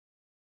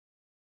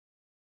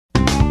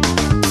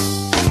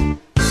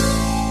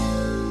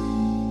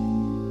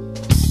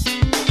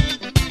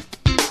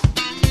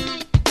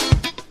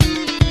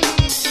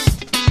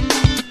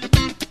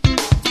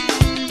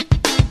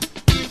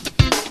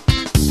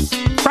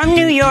From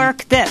New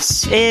York,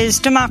 this is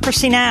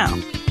Democracy Now!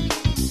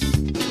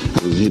 I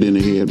was hit in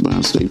the head by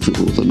a state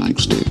trooper with a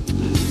nightstick.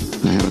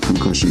 I had a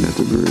concussion at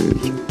the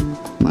bridge.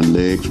 My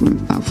legs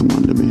went out from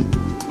under me.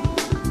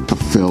 I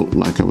felt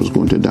like I was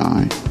going to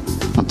die.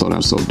 I thought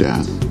I saw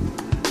death.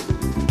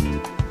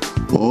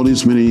 All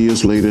these many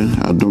years later,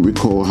 I don't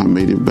recall how I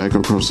made it back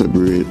across that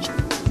bridge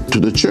to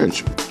the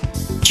church.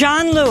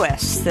 John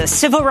Lewis, the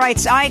civil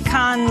rights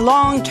icon,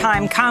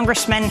 longtime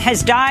congressman,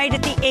 has died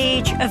at the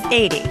age of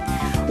 80.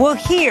 We'll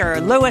hear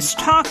Lewis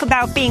talk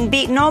about being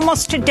beaten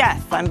almost to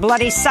death on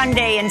Bloody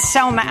Sunday in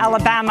Selma,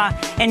 Alabama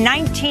in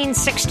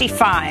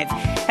 1965,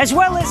 as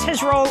well as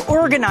his role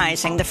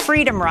organizing the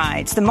Freedom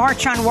Rides, the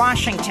March on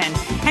Washington,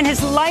 and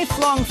his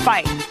lifelong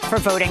fight for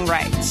voting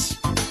rights.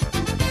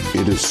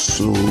 It is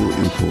so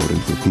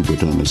important for people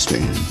to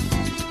understand,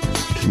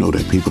 to know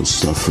that people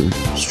suffered,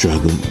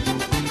 struggled.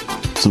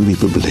 Some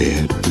people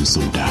bled and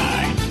some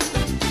died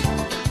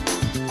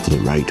for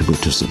the right to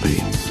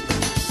participate.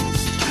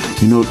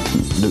 You know,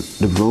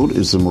 the vote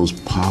is the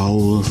most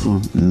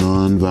powerful,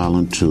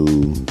 nonviolent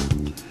tool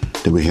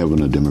that we have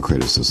in a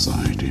democratic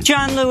society.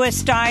 John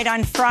Lewis died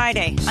on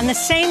Friday, on the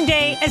same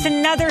day as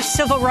another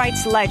civil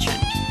rights legend,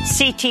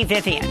 C.T.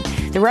 Vivian.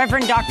 The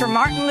Reverend Dr.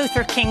 Martin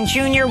Luther King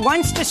Jr.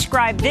 once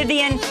described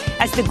Vivian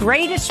as the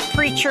greatest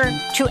preacher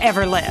to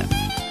ever live.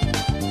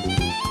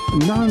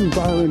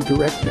 Nonviolent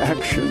direct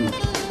action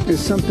is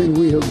something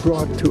we have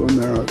brought to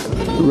America,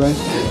 right?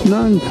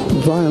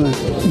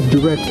 Nonviolent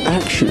direct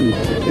action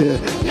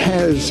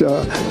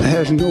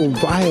has no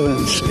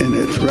violence in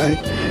it, right?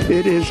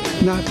 It is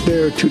not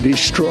there to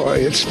destroy.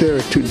 It's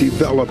there to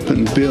develop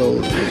and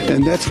build.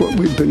 And that's what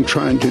we've been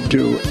trying to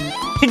do.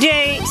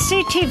 Today,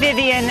 C.T.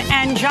 Vivian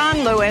and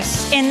John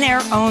Lewis in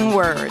their own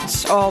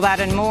words. All that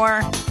and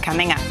more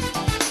coming up.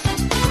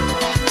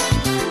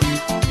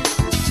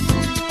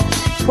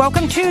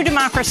 Welcome to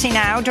Democracy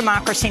Now!,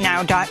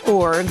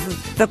 democracynow.org,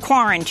 the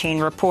Quarantine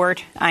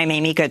Report. I'm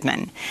Amy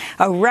Goodman.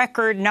 A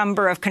record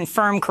number of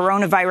confirmed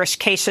coronavirus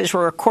cases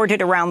were recorded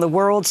around the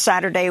world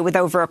Saturday, with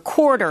over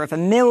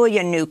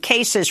 250,000 new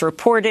cases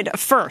reported, a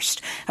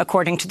first,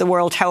 according to the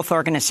World Health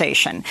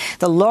Organization.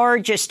 The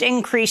largest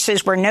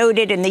increases were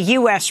noted in the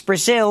U.S.,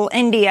 Brazil,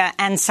 India,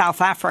 and South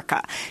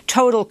Africa.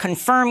 Total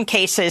confirmed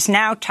cases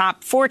now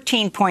top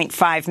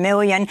 14.5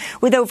 million,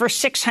 with over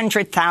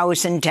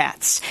 600,000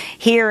 deaths.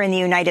 Here in the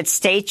United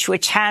States,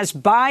 which has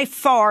by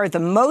far the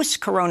most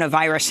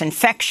coronavirus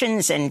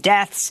infections and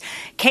deaths,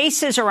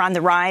 cases are on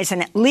the rise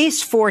in at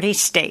least 40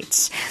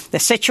 states. The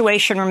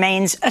situation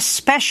remains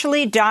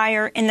especially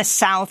dire in the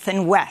south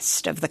and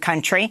west of the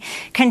country.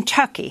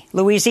 Kentucky,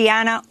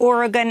 Louisiana,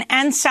 Oregon,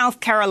 and South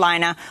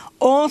Carolina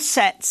all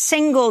set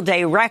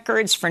single-day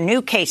records for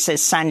new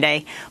cases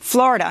Sunday.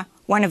 Florida,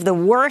 one of the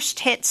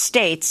worst-hit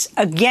states,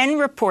 again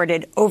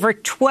reported over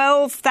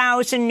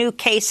 12,000 new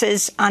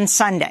cases on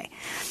Sunday.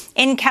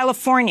 In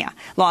California,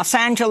 Los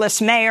Angeles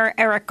Mayor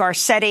Eric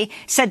Garcetti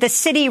said the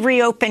city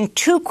reopened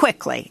too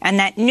quickly and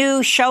that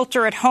new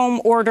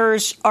shelter-at-home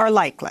orders are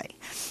likely.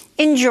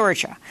 In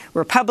Georgia,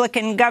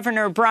 Republican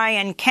Governor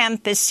Brian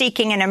Kemp is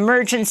seeking an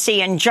emergency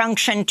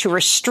injunction to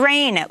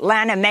restrain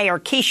Atlanta Mayor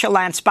Keisha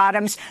Lance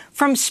Bottoms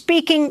from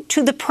speaking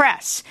to the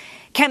press.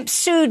 Kemp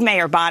sued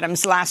Mayor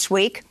Bottoms last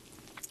week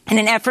in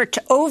an effort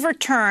to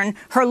overturn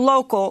her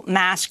local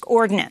mask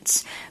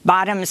ordinance.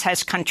 Bottoms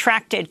has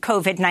contracted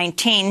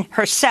COVID-19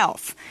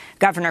 herself.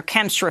 Governor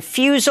Kemp's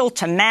refusal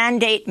to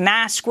mandate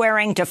mask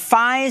wearing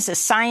defies a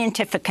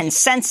scientific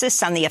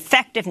consensus on the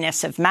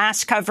effectiveness of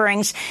mask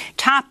coverings.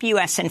 Top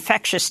U.S.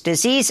 infectious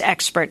disease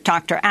expert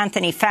Dr.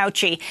 Anthony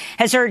Fauci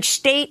has urged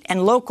state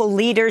and local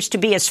leaders to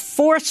be as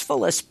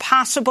forceful as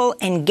possible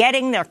in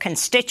getting their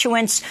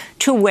constituents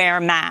to wear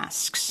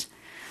masks.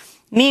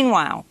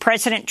 Meanwhile,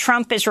 President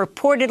Trump is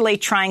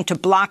reportedly trying to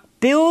block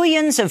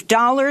billions of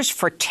dollars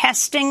for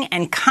testing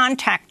and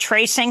contact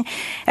tracing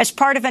as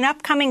part of an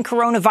upcoming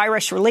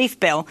coronavirus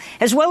relief bill,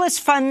 as well as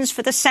funds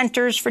for the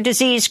Centers for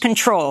Disease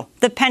Control,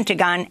 the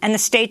Pentagon, and the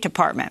State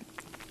Department.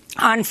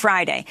 On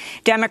Friday,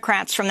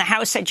 Democrats from the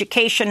House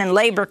Education and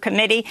Labor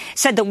Committee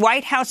said the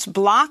White House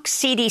blocked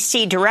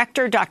CDC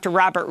Director Dr.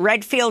 Robert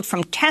Redfield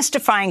from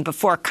testifying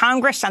before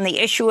Congress on the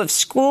issue of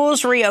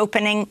schools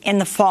reopening in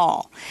the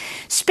fall.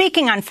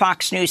 Speaking on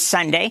Fox News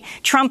Sunday,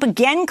 Trump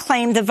again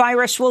claimed the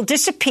virus will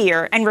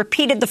disappear and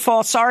repeated the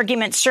false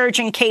argument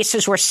surging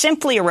cases were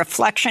simply a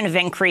reflection of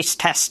increased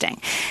testing.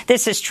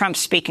 This is Trump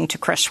speaking to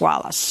Chris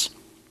Wallace.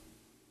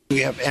 We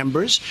have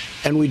embers,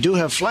 and we do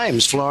have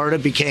flames. Florida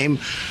became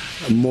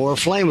more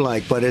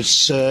flame-like, but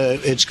it's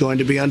going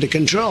to be under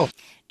control.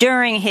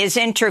 During his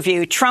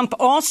interview, Trump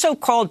also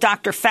called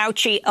Dr.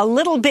 Fauci a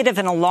little bit of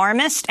an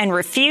alarmist and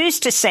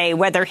refused to say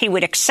whether he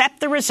would accept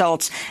the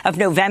results of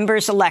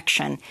November's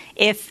election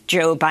if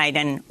Joe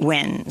Biden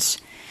wins.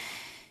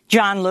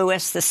 John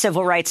Lewis, the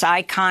civil rights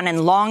icon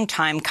and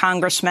longtime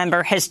Congress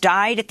member, has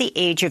died at the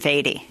age of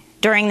 80.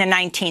 During the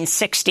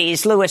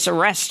 1960s, Lewis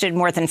arrested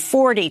more than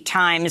 40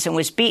 times and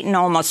was beaten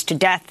almost to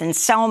death in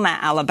Selma,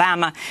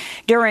 Alabama,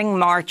 during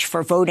March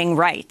for Voting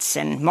Rights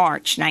in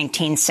March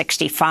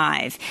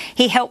 1965.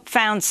 He helped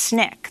found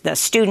SNCC, the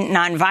Student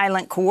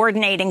Nonviolent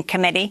Coordinating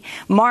Committee,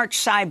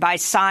 marched side by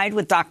side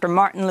with Dr.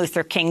 Martin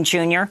Luther King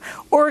Jr.,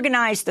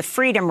 organized the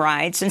Freedom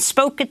Rides, and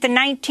spoke at the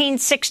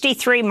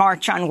 1963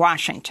 March on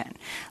Washington.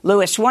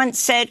 Lewis once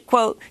said,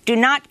 quote, "Do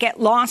not get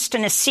lost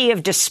in a sea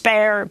of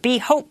despair. Be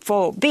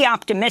hopeful. Be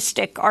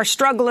optimistic. Our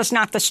struggle is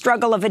not the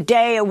struggle of a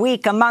day, a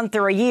week, a month,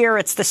 or a year.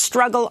 It's the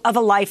struggle of a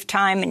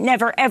lifetime.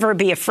 Never, ever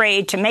be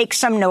afraid to make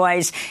some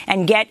noise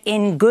and get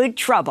in good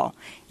trouble,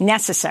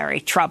 necessary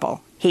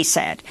trouble," he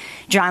said.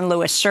 John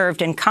Lewis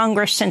served in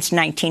Congress since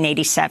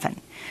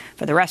 1987.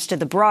 For the rest of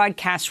the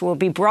broadcast, we'll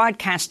be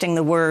broadcasting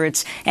the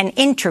words, an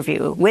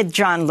interview with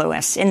John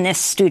Lewis in this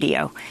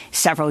studio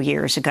several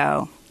years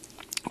ago.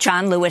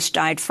 John Lewis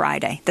died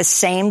Friday, the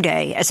same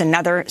day as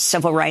another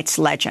civil rights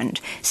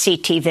legend,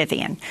 C.T.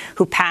 Vivian,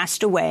 who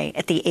passed away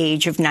at the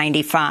age of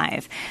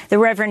 95. The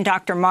Reverend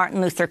Dr. Martin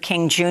Luther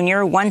King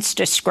Jr. once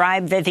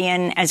described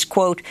Vivian as,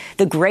 quote,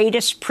 "the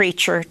greatest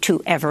preacher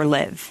to ever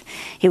live."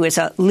 He was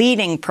a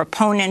leading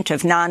proponent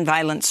of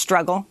nonviolent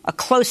struggle, a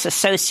close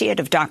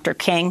associate of Dr.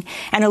 King,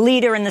 and a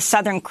leader in the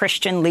Southern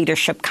Christian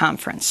Leadership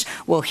Conference.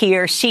 We'll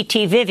hear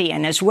C.T.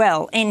 Vivian as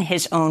well in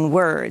his own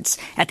words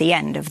at the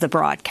end of the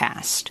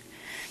broadcast.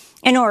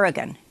 In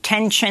Oregon,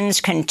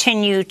 tensions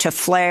continue to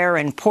flare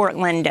in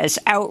Portland as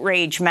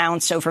outrage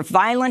mounts over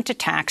violent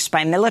attacks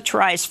by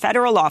militarized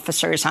federal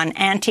officers on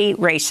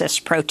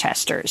anti-racist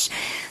protesters.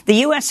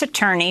 The U.S.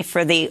 Attorney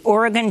for the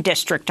Oregon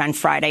District on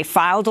Friday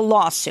filed a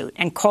lawsuit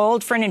and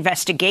called for an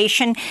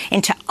investigation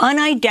into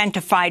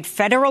unidentified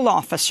federal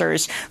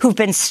officers who've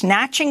been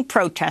snatching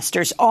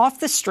protesters off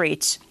the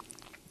streets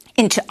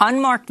into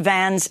unmarked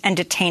vans and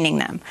detaining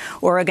them.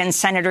 Oregon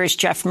Senators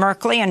Jeff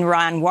Merkley and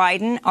Ron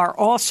Wyden are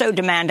also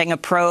demanding a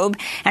probe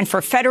and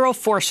for federal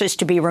forces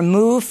to be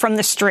removed from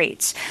the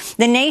streets.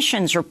 The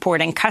Nation's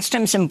reporting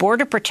Customs and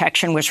Border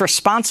Protection was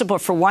responsible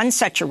for one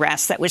such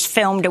arrest that was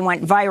filmed and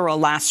went viral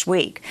last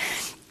week.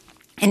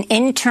 An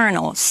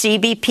internal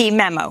CBP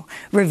memo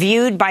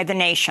reviewed by The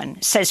Nation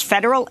says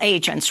federal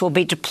agents will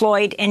be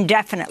deployed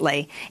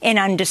indefinitely in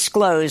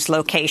undisclosed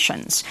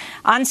locations.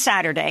 On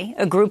Saturday,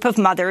 a group of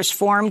mothers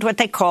formed what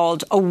they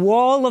called a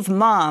wall of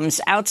moms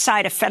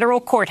outside a federal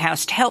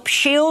courthouse to help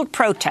shield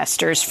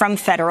protesters from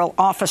federal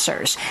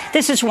officers.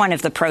 This is one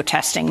of the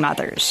protesting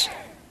mothers.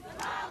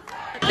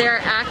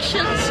 Their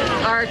actions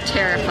are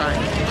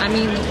terrifying. I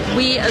mean,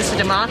 we as a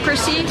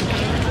democracy,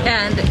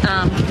 and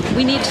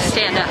we need to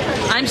stand up.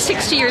 I'm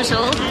 60 years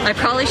old. I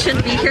probably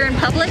shouldn't be here in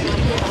public,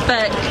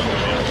 but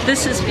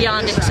this is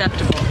beyond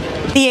acceptable.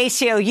 The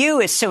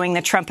ACLU is suing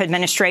the Trump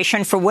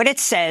administration for what it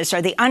says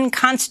are the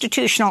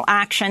unconstitutional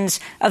actions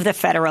of the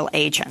federal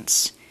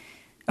agents.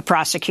 A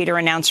prosecutor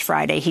announced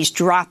Friday he's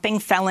dropping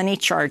felony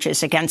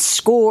charges against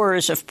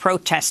scores of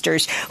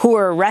protesters who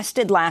were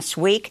arrested last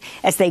week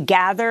as they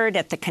gathered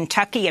at the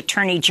Kentucky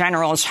Attorney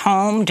General's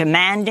home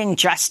demanding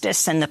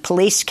justice in the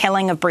police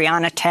killing of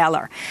Breonna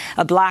Taylor,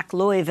 a black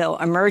Louisville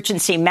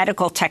emergency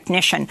medical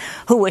technician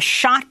who was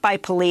shot by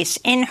police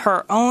in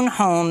her own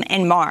home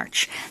in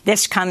March.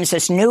 This comes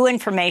as new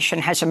information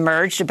has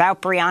emerged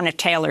about Breonna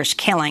Taylor's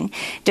killing.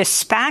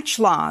 Dispatch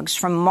logs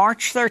from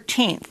March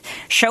 13th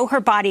show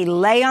her body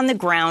lay on the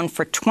ground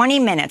for 20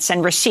 minutes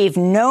and received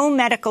no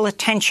medical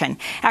attention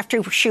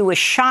after she was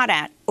shot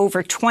at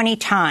over 20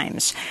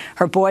 times.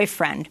 Her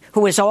boyfriend,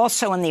 who was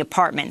also in the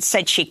apartment,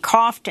 said she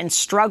coughed and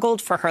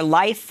struggled for her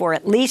life for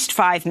at least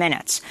 5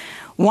 minutes.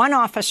 One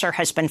officer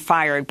has been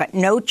fired, but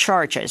no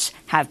charges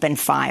have been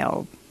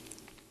filed.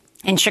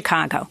 In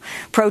Chicago,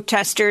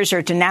 protesters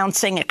are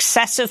denouncing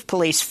excessive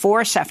police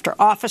force after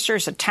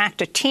officers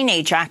attacked a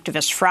teenage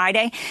activist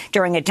Friday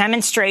during a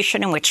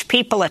demonstration in which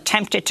people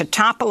attempted to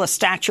topple a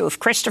statue of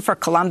Christopher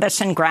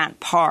Columbus in Grant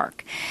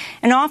Park.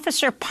 An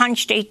officer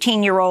punched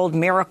 18-year-old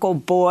Miracle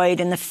Boyd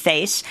in the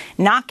face,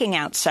 knocking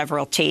out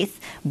several teeth.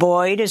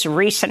 Boyd is a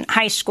recent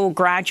high school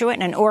graduate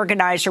and an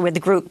organizer with the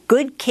group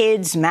Good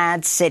Kids,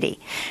 Mad City.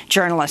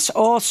 Journalists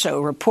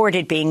also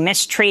reported being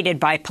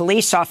mistreated by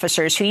police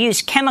officers who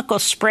used chemical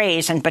sprays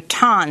and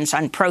batons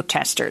on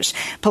protesters.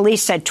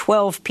 Police said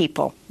 12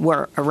 people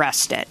were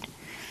arrested.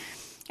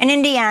 In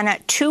Indiana,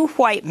 2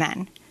 white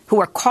men who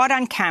were caught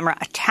on camera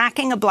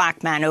attacking a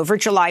black man over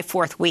July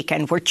 4th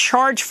weekend were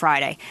charged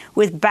Friday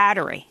with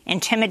battery,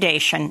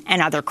 intimidation,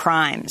 and other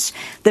crimes.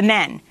 The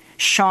men,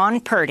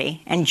 Sean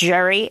Purdy and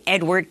Jerry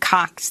Edward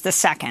Cox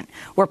II,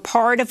 were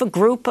part of a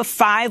group of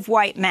 5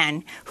 white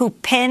men who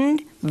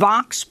pinned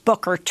Vox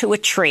Booker to a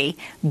tree,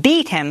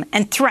 beat him,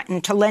 and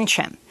threatened to lynch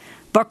him.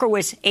 Booker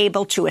was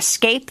able to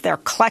escape their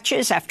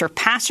clutches after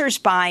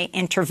passers-by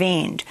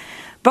intervened.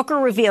 Booker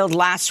revealed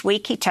last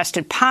week he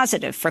tested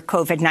positive for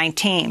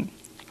COVID-19.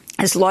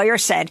 His lawyer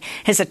said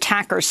his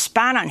attackers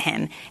spat on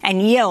him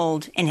and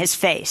yelled in his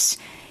face.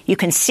 You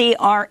can see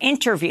our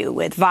interview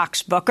with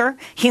Vox Booker,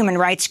 Human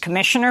Rights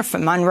Commissioner for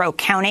Monroe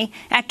County,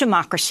 at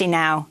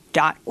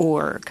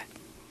democracynow.org.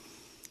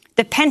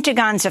 The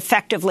Pentagon's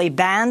effectively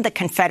banned the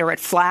Confederate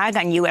flag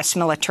on U.S.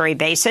 military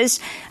bases.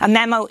 A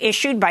memo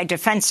issued by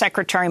Defense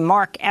Secretary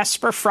Mark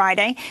Esper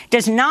Friday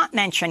does not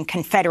mention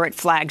Confederate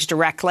flags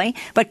directly,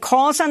 but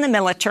calls on the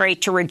military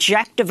to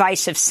reject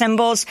divisive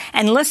symbols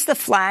and list the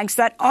flags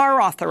that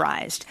are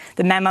authorized.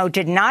 The memo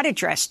did not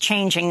address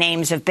changing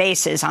names of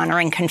bases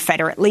honoring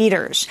Confederate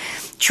leaders.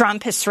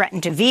 Trump has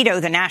threatened to veto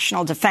the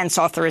National Defense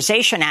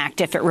Authorization Act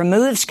if it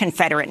removes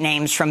Confederate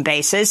names from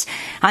bases.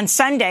 On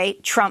Sunday,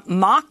 Trump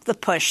mocked the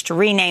push to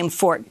rename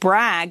Fort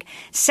Bragg,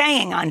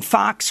 saying on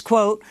Fox,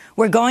 quote,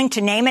 "We're going to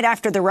name it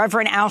after the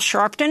Reverend Al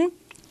Sharpton."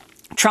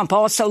 Trump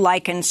also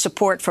likened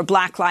support for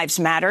Black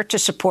Lives Matter to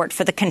support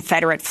for the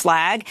Confederate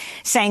flag,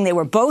 saying they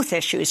were both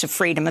issues of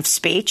freedom of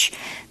speech.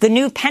 The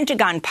new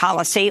Pentagon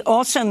policy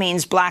also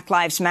means Black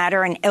Lives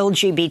Matter and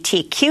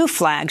LGBTQ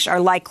flags are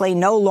likely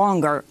no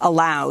longer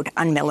allowed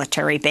on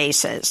military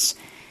bases.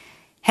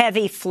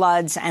 Heavy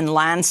floods and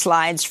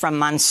landslides from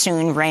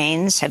monsoon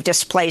rains have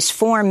displaced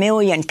 4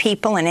 million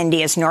people in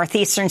India's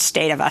northeastern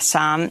state of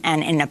Assam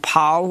and in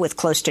Nepal, with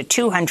close to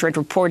 200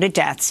 reported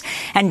deaths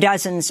and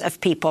dozens of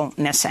people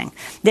missing.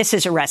 This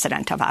is a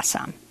resident of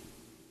Assam.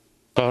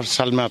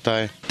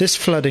 This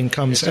flooding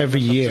comes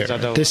every year.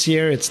 This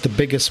year it's the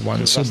biggest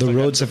one, so the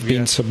roads have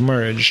been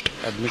submerged.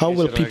 How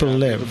will people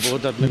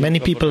live? Many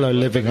people are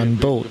living on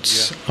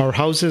boats. Our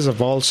houses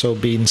have also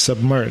been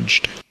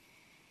submerged.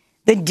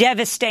 The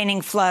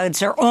devastating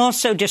floods are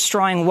also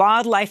destroying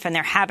wildlife and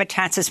their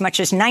habitats. As much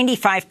as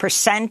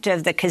 95%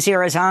 of the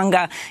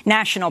Kaziranga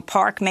National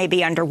Park may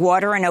be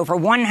underwater, and over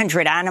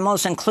 100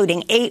 animals,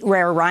 including 8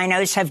 rare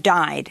rhinos, have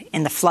died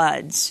in the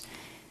floods.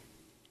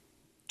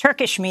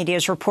 Turkish media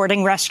is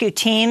reporting rescue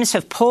teams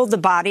have pulled the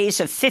bodies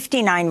of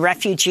 59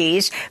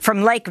 refugees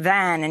from Lake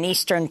Van in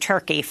eastern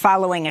Turkey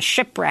following a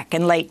shipwreck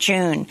in late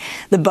June.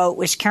 The boat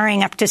was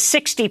carrying up to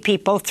 60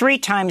 people, 3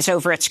 times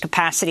over its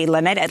capacity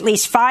limit. At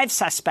least 5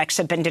 suspects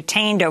have been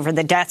detained over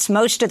the deaths.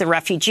 Most of the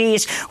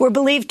refugees were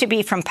believed to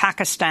be from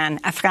Pakistan,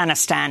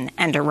 Afghanistan,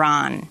 and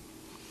Iran.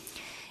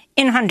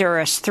 In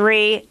Honduras,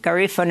 3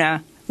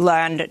 Garifuna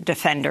land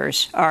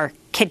defenders are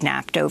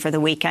kidnapped over the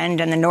weekend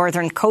in the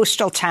northern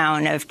coastal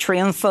town of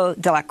Triunfo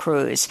de la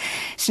Cruz.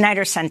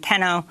 Snyder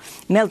Centeno,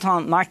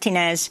 Milton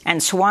Martinez,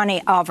 and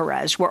Suwani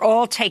Alvarez were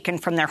all taken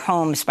from their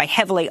homes by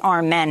heavily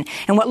armed men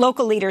in what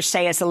local leaders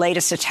say is the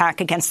latest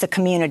attack against the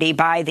community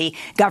by the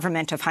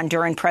government of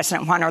Honduran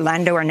President Juan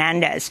Orlando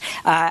Hernandez.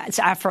 Its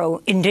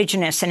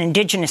Afro-Indigenous and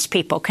Indigenous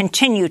people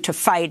continue to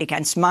fight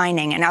against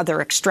mining and other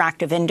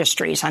extractive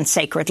industries on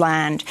sacred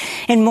land.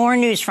 In more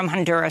news from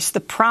Honduras, the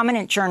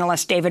prominent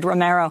journalist David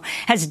Romero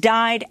has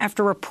died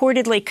after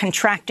reportedly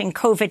contracting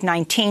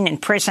COVID-19 in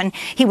prison.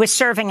 He was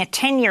serving a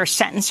 10-year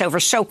sentence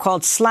over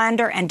so-called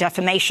slander and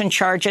defamation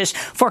charges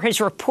for his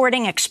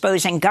reporting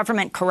exposing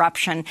government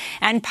corruption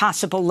and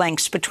possible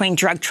links between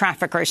drug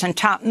traffickers and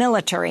top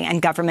military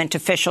and government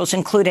officials,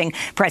 including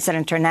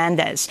President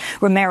Hernandez.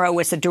 Romero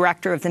was the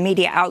director of the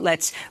media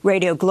outlets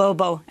Radio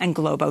Globo and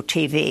Globo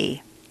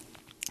TV.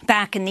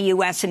 Back in the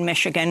U.S. in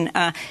Michigan,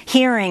 a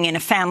hearing in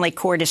a family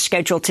court is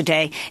scheduled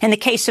today in the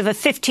case of a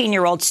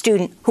 15-year-old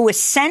student who was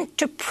sent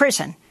to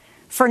prison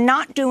for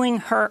not doing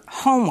her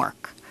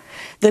homework.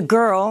 The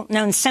girl,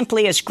 known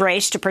simply as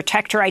Grace to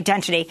protect her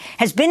identity,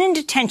 has been in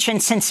detention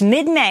since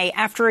mid-May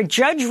after a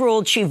judge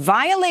ruled she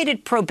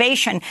violated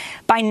probation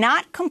by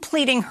not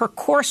completing her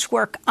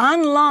coursework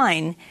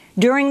online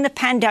during the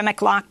pandemic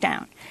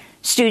lockdown.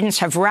 Students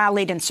have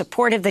rallied in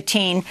support of the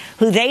teen,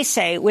 who they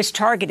say was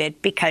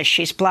targeted because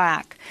she's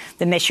black.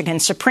 The Michigan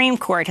Supreme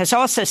Court has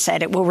also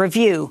said it will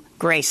review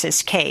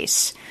Grace's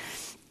case.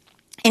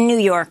 In New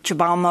York,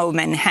 Jabal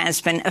Momin has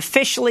been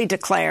officially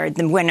declared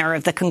the winner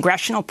of the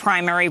congressional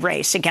primary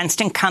race against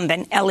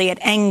incumbent Eliot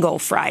Engel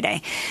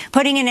Friday,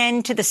 putting an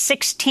end to the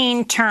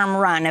 16-term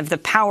run of the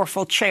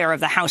powerful chair of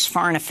the House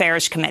Foreign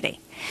Affairs Committee.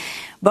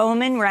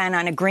 Bowman ran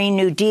on a Green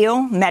New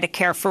Deal,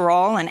 Medicare for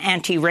All, and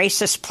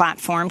anti-racist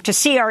platform. To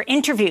see our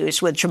interviews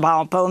with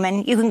Jabal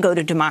Bowman, you can go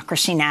to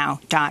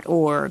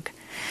democracynow.org.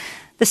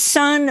 The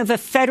son of a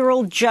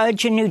federal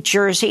judge in New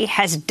Jersey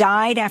has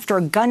died after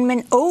a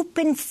gunman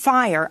opened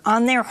fire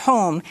on their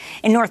home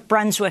in North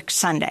Brunswick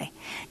Sunday.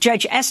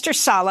 Judge Esther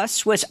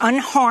Salas was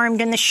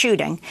unharmed in the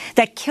shooting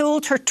that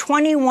killed her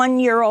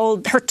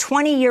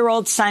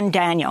 20-year-old son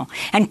Daniel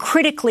and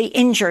critically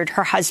injured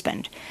her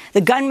husband.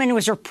 The gunman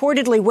was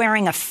reportedly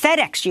wearing a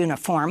FedEx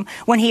uniform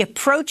when he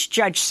approached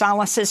Judge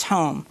Salas's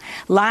home.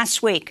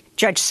 Last week,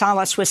 Judge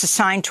Salas was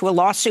assigned to a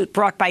lawsuit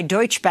brought by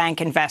Deutsche Bank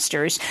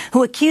investors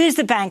who accused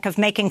the bank of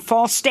making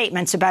false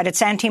statements about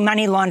its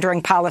anti-money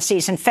laundering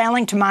policies and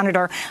failing to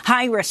monitor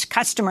high-risk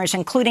customers,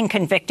 including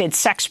convicted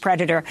sex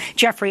predator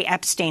Jeffrey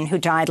Epstein, who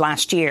died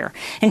last year.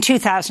 In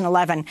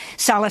 2011,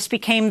 Salas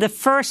became the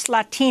first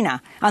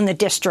Latina on the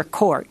District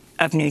Court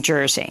of New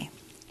Jersey.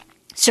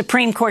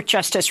 Supreme Court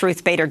Justice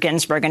Ruth Bader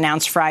Ginsburg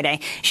announced Friday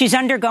she's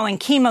undergoing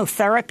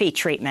chemotherapy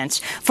treatments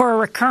for a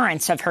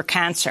recurrence of her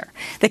cancer.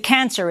 The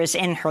cancer is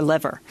in her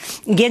liver.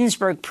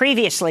 Ginsburg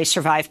previously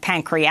survived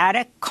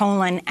pancreatic,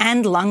 colon,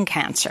 and lung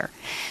cancer.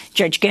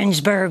 Judge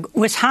Ginsburg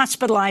was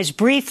hospitalized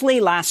briefly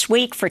last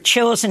week for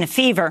chills and a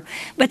fever,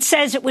 but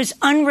says it was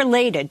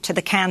unrelated to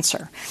the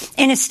cancer.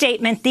 In a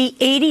statement, the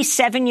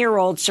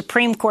 87-year-old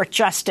Supreme Court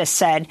justice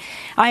said,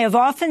 "I have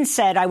often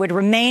said I would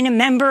remain a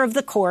member of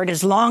the court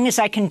as long as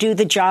I can do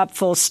the job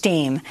full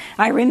steam.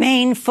 I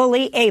remain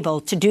fully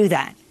able to do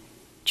that,"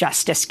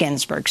 Justice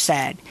Ginsburg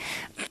said.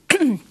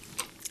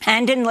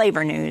 And in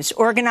labor news,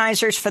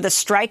 organizers for the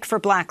Strike for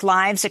Black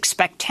Lives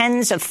expect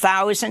tens of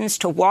thousands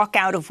to walk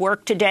out of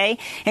work today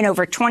in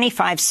over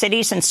 25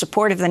 cities in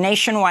support of the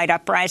nationwide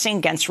uprising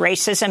against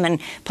racism and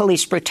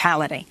police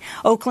brutality.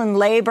 Oakland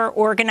labor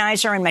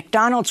organizer and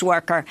McDonald's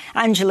worker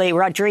Anjali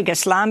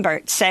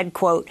Rodriguez-Lambert said,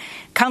 quote,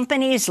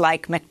 "Companies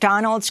like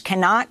McDonald's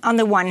cannot, on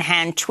the one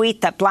hand, tweet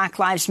that Black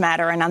Lives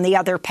Matter and on the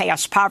other pay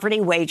us poverty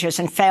wages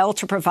and fail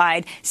to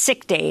provide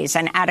sick days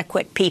and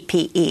adequate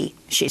PPE,"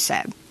 she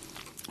said.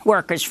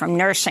 Workers from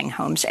nursing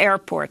homes,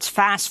 airports,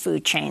 fast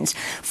food chains,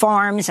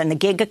 farms, and the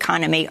gig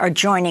economy are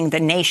joining the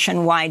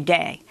nationwide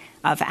day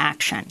of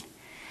action.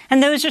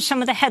 And those are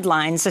some of the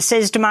headlines. This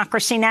is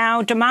Democracy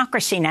Now!,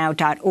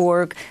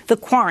 democracynow.org, The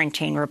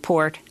Quarantine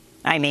Report.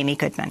 I'm Amy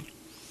Goodman.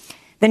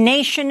 The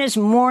nation is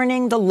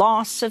mourning the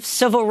loss of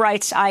civil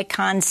rights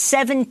icon,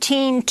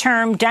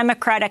 17-term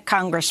Democratic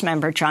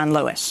Congressmember John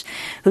Lewis,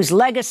 whose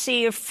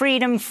legacy of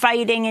freedom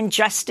fighting and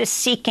justice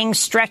seeking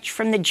stretched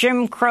from the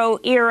Jim Crow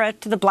era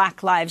to the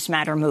Black Lives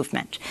Matter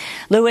movement.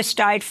 Lewis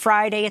died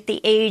Friday at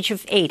the age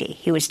of 80.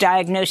 He was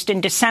diagnosed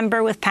in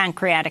December with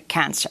pancreatic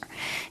cancer.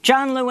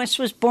 John Lewis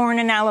was born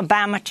in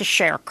Alabama to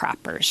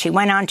sharecroppers. He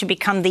went on to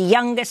become the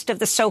youngest of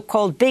the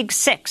so-called Big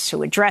Six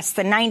who addressed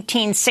the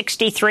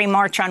 1963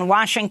 March on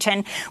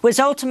Washington, was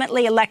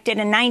ultimately elected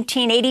in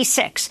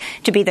 1986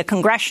 to be the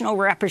congressional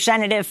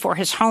representative for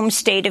his home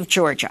state of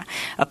Georgia,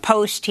 a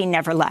post he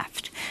never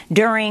left.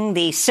 During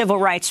the civil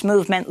rights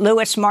movement,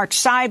 Lewis marched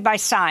side by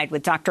side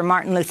with Dr.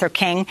 Martin Luther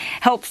King,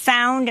 helped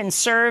found and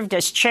served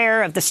as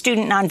chair of the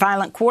Student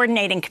Nonviolent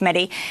Coordinating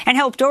Committee, and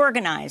helped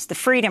organize the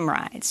Freedom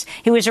Rides.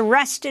 He was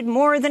arrested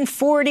more than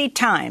 40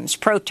 times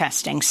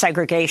protesting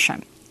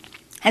segregation.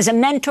 As a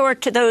mentor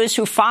to those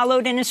who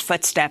followed in his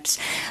footsteps,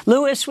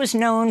 Lewis was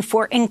known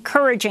for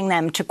encouraging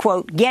them to,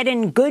 quote, get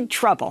in good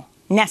trouble,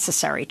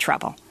 necessary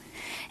trouble.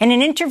 In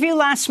an interview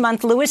last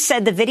month, Lewis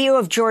said the video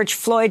of George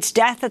Floyd's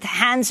death at the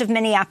hands of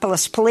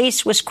Minneapolis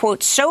police was,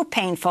 quote, so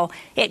painful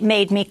it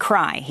made me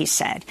cry, he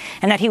said,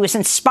 and that he was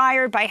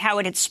inspired by how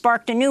it had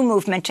sparked a new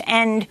movement to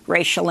end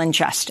racial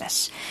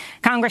injustice.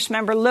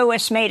 Congressmember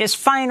Lewis made his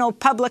final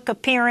public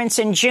appearance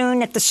in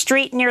June at the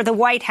street near the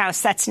White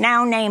House that's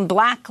now named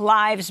Black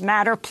Lives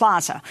Matter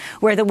Plaza,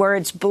 where the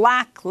words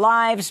Black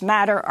Lives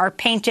Matter are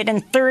painted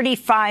in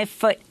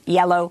 35-foot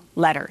yellow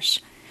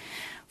letters.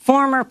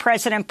 Former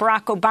President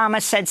Barack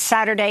Obama said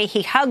Saturday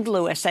he hugged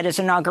Lewis at his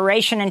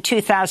inauguration in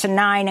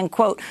 2009 and,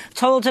 quote,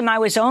 told him I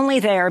was only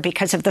there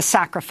because of the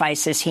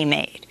sacrifices he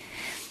made.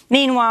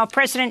 Meanwhile,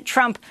 President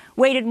Trump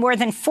waited more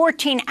than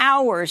 14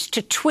 hours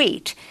to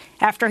tweet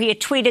after he had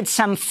tweeted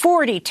some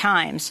 40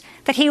 times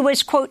that he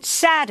was, quote,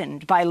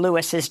 saddened by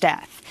Lewis's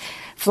death.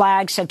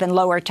 Flags have been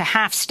lowered to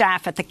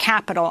half-staff at the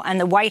Capitol and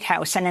the White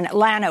House, and in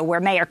Atlanta,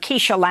 where Mayor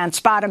Keisha Lance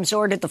Bottoms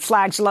ordered the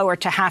flags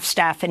lowered to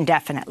half-staff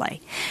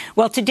indefinitely.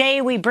 Well, today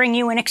we bring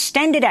you an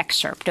extended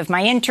excerpt of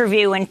my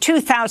interview in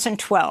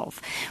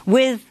 2012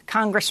 with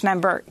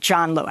Congressmember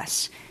John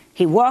Lewis.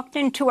 He walked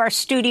into our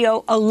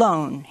studio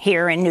alone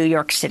here in New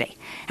York City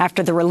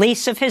after the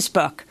release of his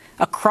book,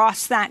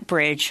 Across That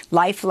Bridge,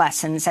 Life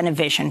Lessons and a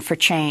Vision for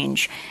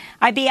Change.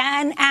 I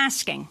began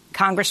asking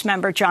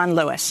Congressmember John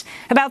Lewis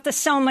about the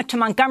Selma to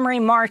Montgomery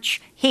march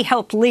he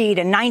helped lead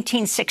in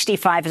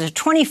 1965 as a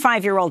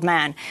 25-year-old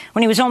man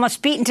when he was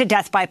almost beaten to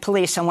death by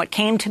police on what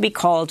came to be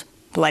called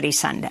Bloody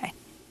Sunday.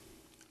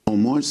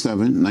 On March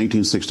 7,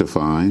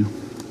 1965,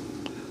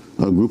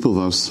 a group of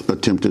us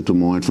attempted to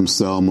march from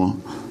Selma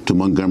to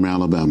Montgomery,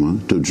 Alabama,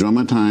 to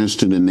dramatize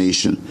to the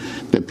nation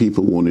that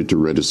people wanted to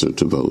register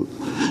to vote.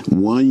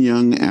 One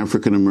young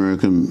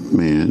African-American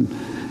man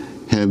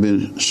had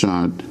been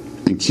shot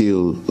and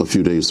killed a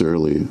few days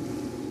earlier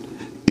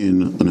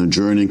in an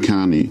adjoining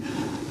county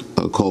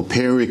called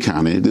Perry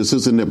County. This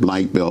is in the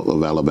Black Belt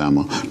of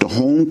Alabama, the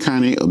home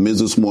county of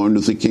Mrs. Martin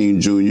Luther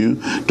King Jr.,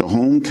 the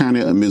home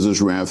county of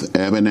Mrs. Ralph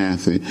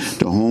Abernathy,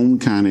 the home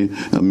county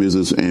of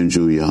Mrs.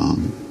 Andrew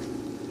Young.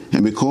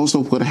 And because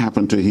of what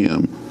happened to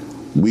him,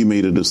 we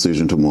made a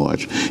decision to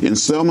march. In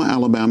Selma,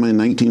 Alabama, in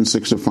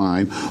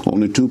 1965,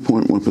 only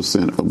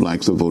 2.1% of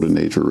blacks of voting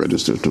age were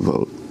registered to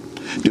vote.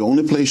 The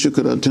only place you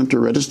could attempt to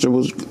register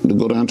was to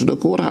go down to the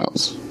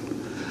courthouse.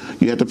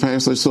 You had to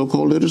pass a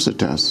so-called literacy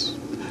test.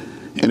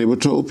 And they were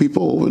told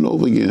people over and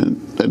over again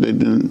that they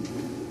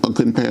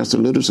couldn't pass the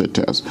literacy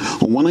test.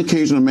 On one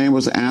occasion, a man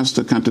was asked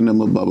to count the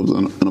number of bubbles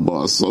in a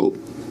bar of soap.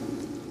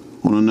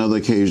 On another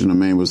occasion, a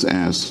man was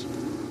asked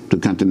to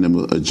count the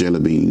number of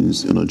jelly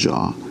beans in a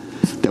jar.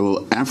 There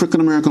were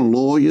African-American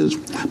lawyers,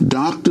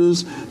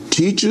 doctors,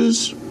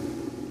 teachers,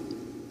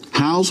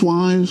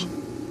 housewives,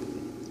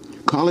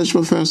 college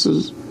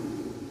professors,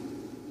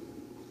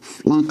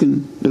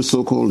 flunking the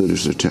so-called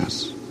literacy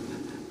tests.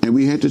 And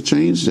we had to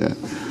change that.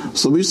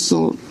 So we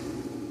sought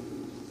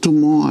to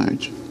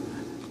march.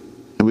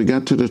 And we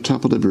got to the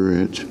top of the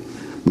bridge.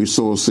 We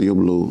saw a sea of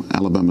blue,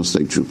 Alabama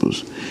state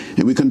troopers.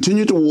 And we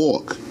continued to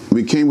walk.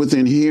 We came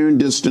within hearing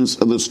distance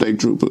of the state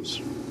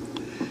troopers.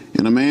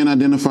 And a man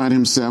identified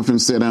himself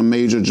and said, "I'm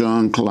Major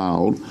John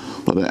Cloud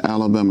of the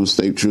Alabama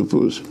state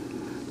troopers.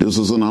 This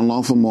is an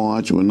unlawful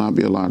march. You will not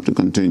be allowed to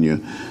continue.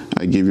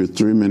 I give you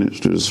 3 minutes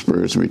to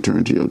disperse and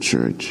return to your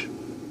church."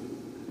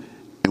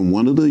 And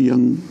one of the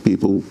young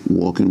people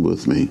walking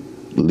with me,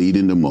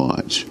 leading the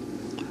march,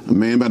 a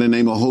man by the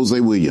name of Jose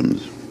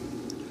Williams,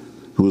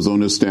 who was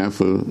on the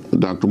staff of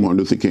Dr. Martin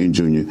Luther King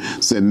Jr.,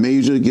 said,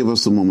 "Major, give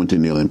us a moment to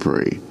kneel and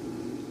pray."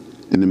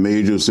 And the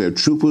major said,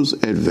 "Troopers,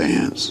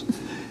 advance."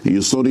 And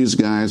you saw these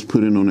guys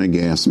putting on their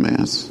gas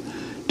masks.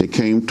 They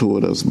came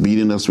toward us,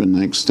 beating us with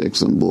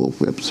nightsticks and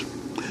bullwhips,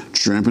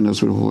 trampling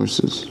us with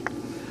horses.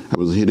 I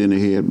was hit in the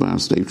head by a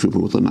state trooper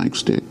with a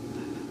nightstick.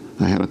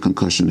 I had a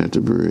concussion at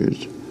the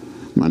bridge.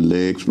 My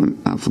legs went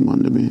out from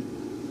under me.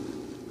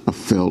 I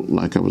felt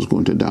like I was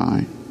going to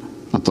die.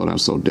 I thought I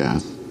saw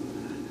death.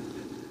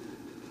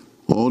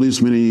 All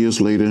these many years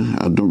later,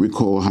 I don't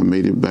recall how I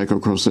made it back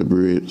across that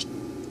bridge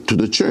to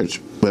the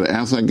church. But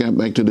as I got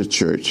back to the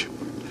church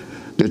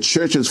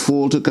is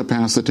full to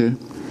capacity.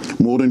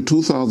 More than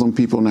 2,000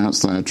 people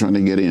outside trying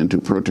to get in to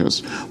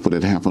protest what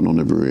had happened on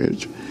the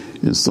bridge.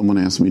 And someone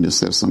asked me to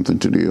say something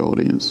to the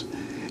audience.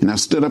 And I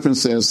stood up and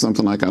said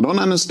something like, "I don't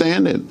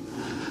understand it.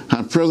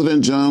 How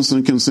President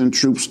Johnson can send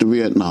troops to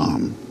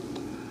Vietnam,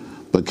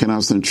 but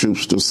cannot send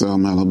troops to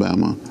Selma,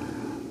 Alabama,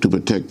 to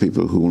protect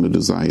people who only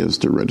desires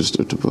to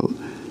register to vote."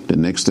 The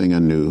next thing I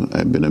knew,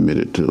 I'd been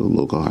admitted to a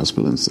local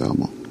hospital in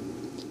Selma.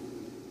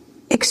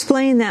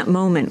 Explain that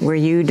moment where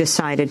you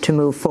decided to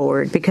move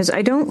forward, because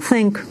I don't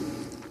think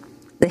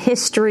the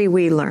history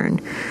we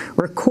learn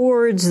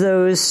records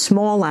those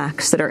small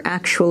acts that are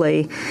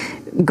actually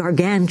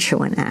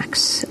gargantuan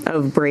acts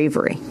of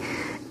bravery.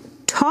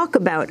 Talk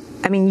about,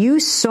 you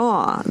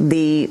saw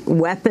the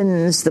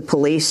weapons the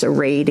police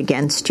arrayed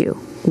against you.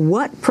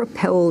 What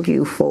propelled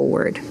you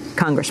forward,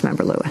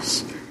 Congressmember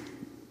Lewis?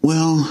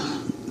 Well,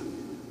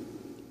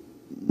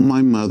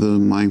 my mother,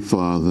 my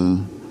father,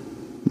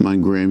 my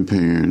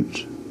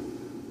grandparents,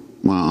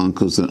 my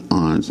uncles and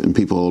aunts, and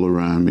people all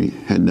around me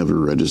had never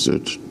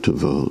registered to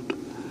vote.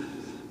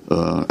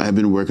 I've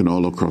been working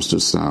all across the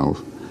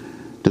South.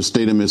 The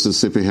state of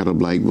Mississippi had a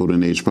black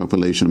voting age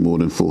population of more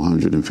than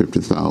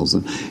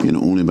 450,000, and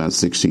only about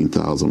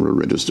 16,000 were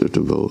registered to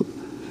vote.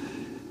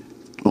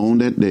 On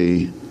that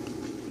day,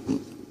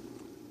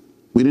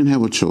 we didn't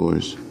have a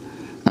choice.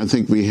 I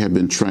think we had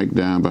been tracked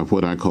down by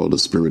what I call the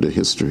spirit of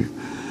history,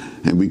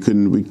 and we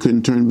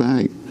couldn't turn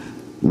back.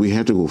 We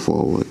had to go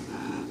forward.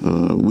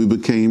 We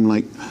became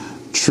like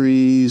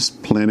trees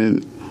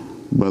planted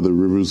by the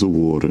rivers of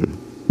water.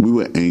 We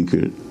were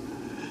anchored,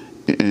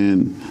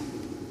 and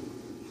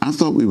I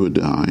thought we would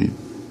die.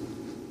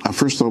 I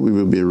first thought we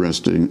would be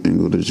arrested and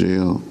go to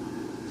jail,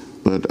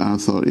 but I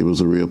thought it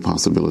was a real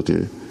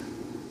possibility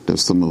that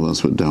some of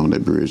us would down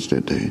that bridge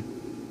that day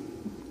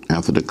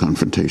after the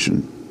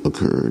confrontation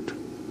occurred.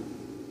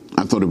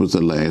 I thought it was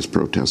the last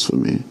protest for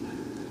me,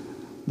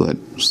 but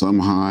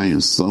somehow,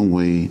 in some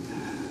way,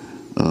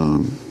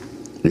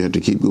 you have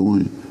to keep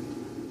going.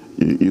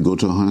 You go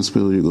to a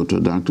hospital, you go to a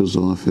doctor's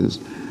office,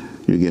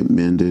 you get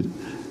mended,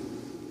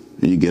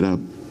 and you get up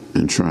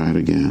and try it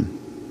again.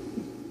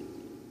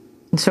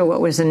 So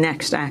what was the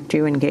next act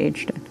you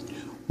engaged in?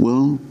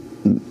 Well,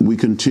 we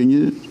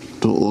continued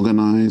to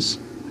organize,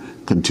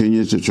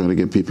 continued to try to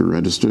get people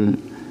registered.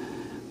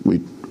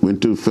 We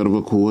went to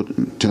federal court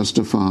and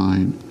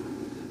testified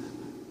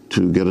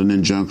to get an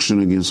injunction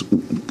against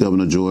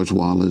Governor George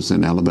Wallace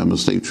and Alabama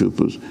state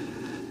troopers.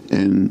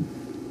 And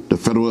the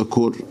federal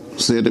court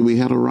said that we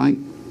had a right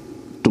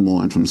to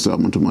march from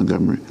Selma to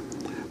Montgomery.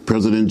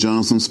 President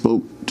Johnson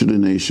spoke to the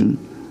nation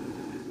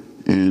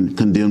and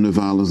condemned the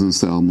violence in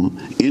Selma,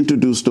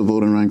 introduced the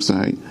Voting Rights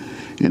Act,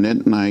 and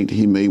that night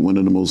he made one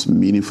of the most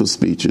meaningful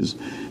speeches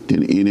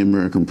that any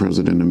American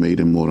president had made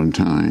in modern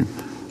time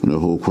on the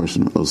whole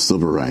question of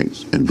civil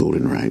rights and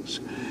voting rights.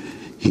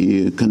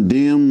 He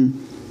condemned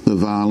the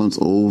violence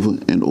over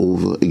and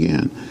over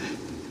again.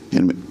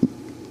 And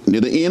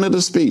near the end of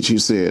the speech, he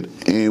said,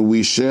 "And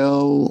we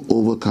shall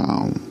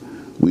overcome.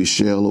 We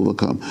shall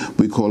overcome."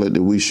 We call it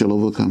the "We Shall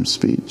Overcome"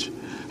 speech.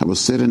 I was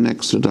sitting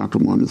next to Dr.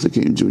 Martin Luther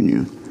King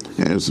Jr.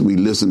 as we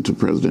listened to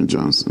President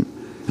Johnson.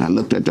 I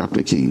looked at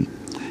Dr. King.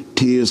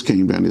 Tears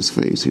came down his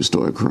face. He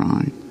started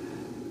crying.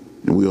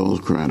 And we all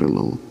cried a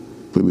little.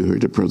 But we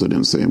heard the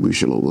president saying, "We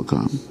shall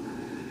overcome."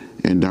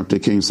 And Dr.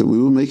 King said, "We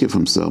will make it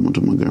from Selma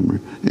to Montgomery,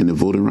 and the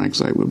Voting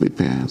Rights Act will be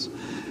passed."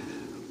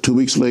 2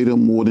 weeks later,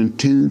 more than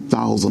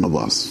 10,000 of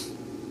us,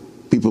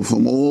 people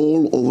from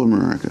all over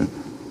America,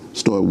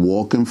 started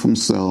walking from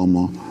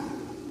Selma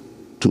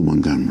to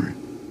Montgomery.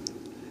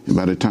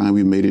 By the time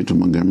we made it to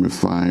Montgomery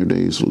 5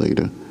 days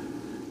later,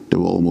 there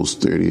were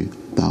almost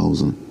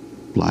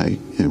 30,000 black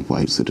and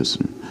white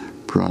citizens,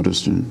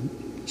 Protestant,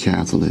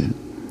 Catholic,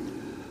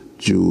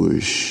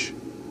 Jewish,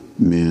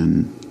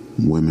 men,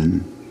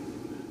 women,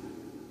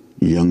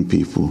 young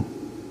people.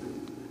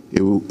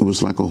 It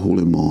was like a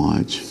holy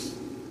march.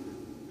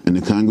 And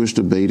the Congress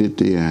debated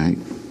the act,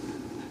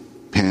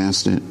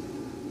 passed it,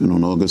 and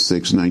on August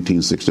 6,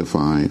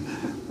 1965,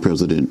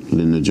 President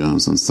Lyndon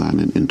Johnson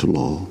signed it into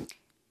law.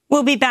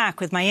 We'll be back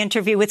with my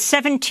interview with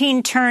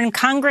 17-term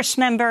Congress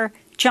member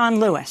John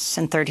Lewis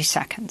in 30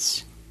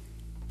 seconds.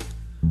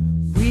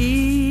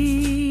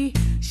 We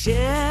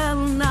shall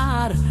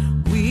not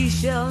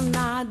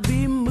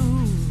be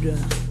moved.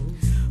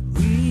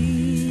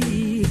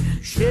 We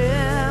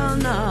shall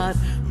not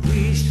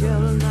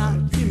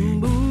be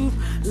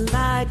moved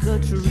like a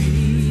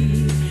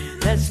tree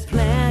that's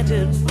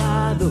planted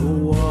by the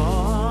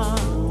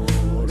water.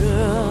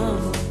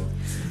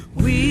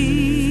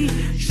 We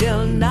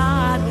shall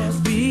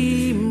not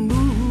be moved.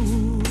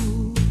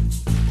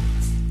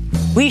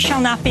 We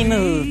Shall Not Be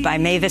Moved by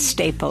Mavis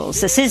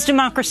Staples. This is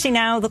Democracy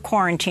Now!, the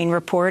Quarantine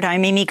Report.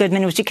 I'm Amy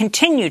Goodman as we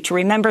continue to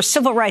remember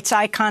civil rights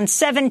icon,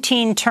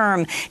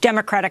 17-term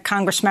Democratic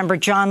Congressmember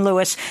John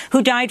Lewis,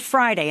 who died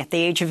Friday at the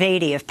age of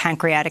 80 of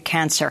pancreatic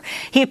cancer.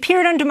 He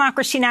appeared on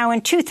Democracy Now!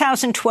 In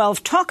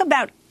 2012. Talk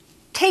about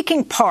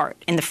taking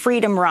part in the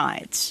Freedom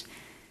Rides.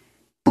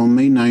 On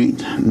May 9,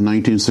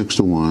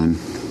 1961,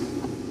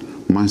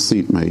 my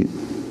seatmate,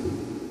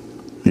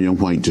 a young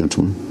white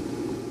gentleman,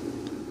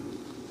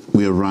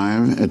 we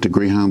arrived at the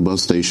Greyhound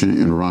bus station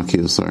in Rock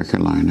Hill, South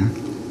Carolina.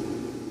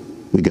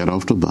 We got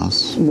off the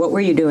bus. What were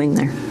you doing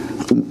there?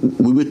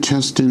 We were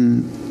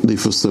testing the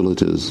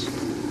facilities.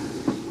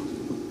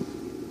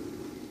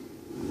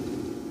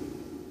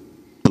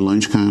 The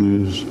lunch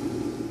counters,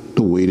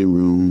 the waiting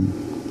room,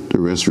 the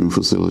restroom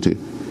facility.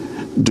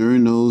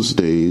 During those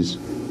days,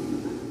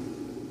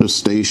 the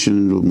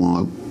station was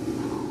marked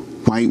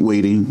white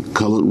waiting,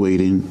 colored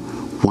waiting,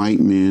 white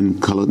men,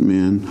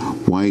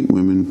 white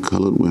women,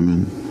 colored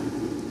women.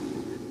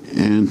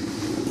 And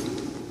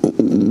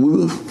we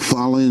were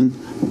following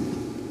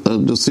a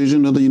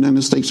decision of the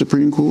United States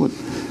Supreme Court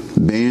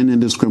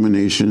banning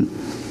discrimination,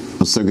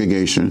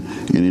 segregation,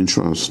 and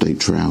intra-state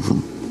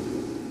travel.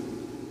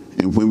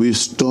 And when we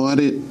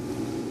started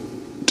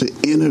to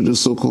enter the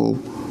so-called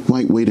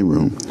white waiting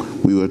room,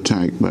 we were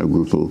attacked by a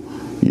group of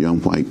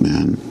young white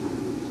men,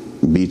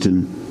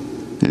 beaten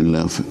and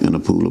left in a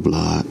pool of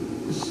blood.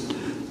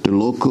 The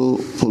local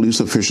police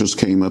officials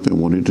came up and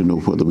wanted to know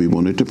whether we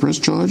wanted to press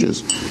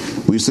charges.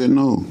 We said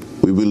no.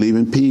 We believe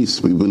in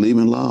peace. We believe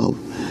in love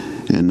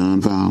and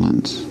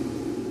nonviolence.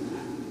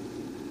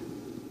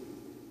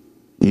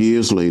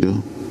 Years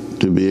later,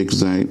 to be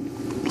exact,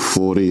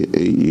 48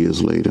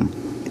 years later,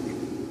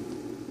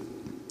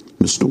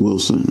 Mr.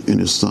 Wilson and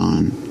his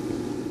son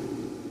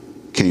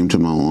came to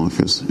my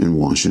office in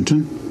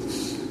Washington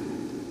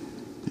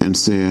and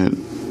said,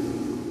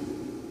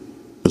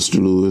 Mr.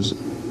 Lewis,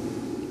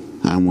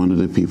 I'm one of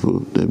the people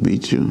that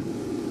beat you.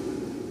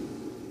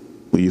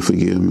 Will you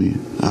forgive me?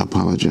 I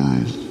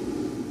apologize.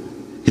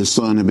 His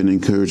son had been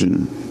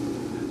encouraging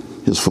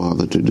his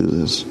father to do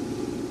this.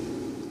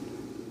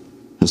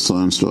 His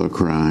son started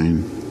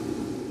crying.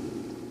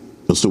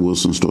 Mr.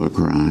 Wilson started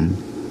crying.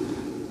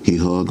 He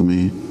hugged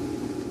me.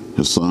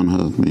 His son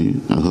hugged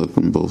me. I hugged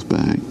them both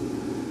back.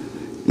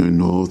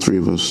 And all three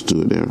of us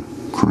stood there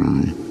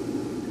crying.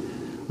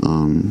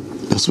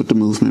 That's what the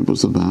movement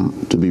was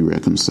about, to be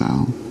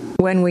reconciled.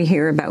 When we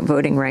hear about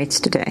voting rights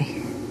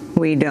today,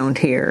 we don't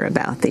hear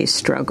about these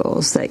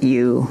struggles that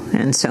you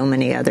and so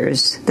many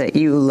others that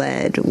you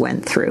led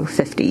went through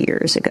 50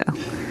 years ago.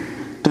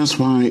 That's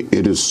why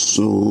it is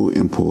so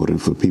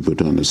important for people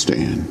to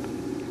understand,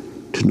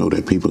 to know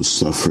that people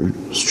suffered,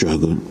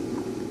 struggled.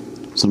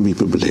 Some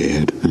people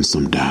bled and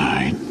some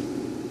died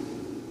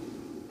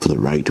for the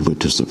right to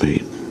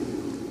participate.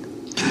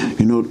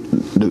 You know,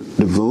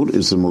 the vote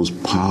is the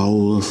most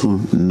powerful,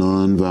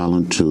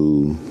 nonviolent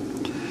tool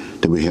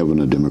that we have in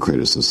a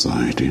democratic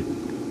society.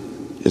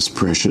 It's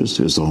precious.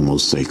 It's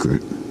almost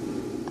sacred.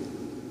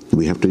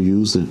 We have to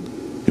use it.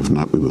 If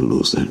not, we will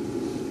lose it.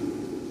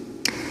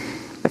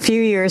 A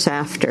few years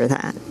after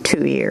that,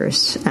 2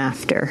 years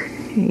after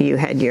you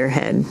had your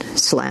head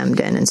slammed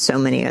in and so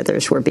many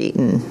others were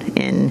beaten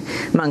in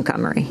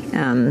Montgomery,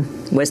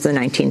 was the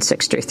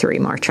 1963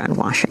 March on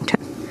Washington.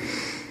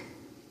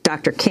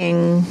 Dr.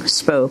 King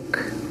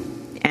spoke,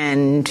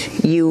 and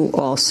you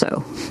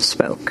also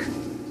spoke.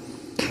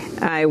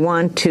 I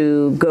want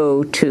to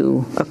go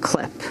to a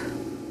clip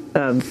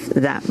of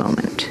that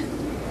moment.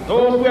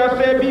 Those who have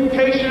said be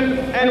patient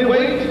and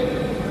wait,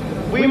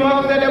 we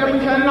must say that we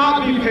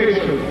cannot be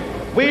patient.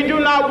 We do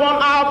not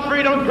want our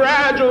freedom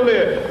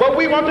gradually, but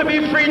we want to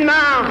be free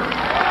now.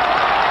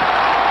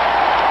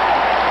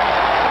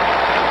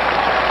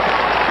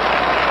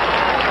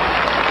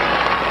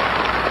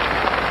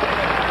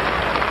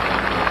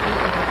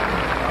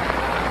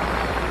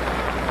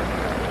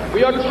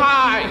 We are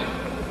tired.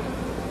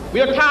 We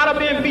are tired of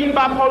being beaten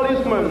by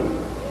policemen.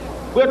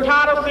 We're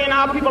tired of seeing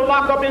our people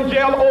locked up in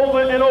jail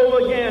over and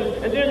over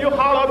again. And then you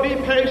holler, be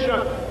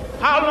patient.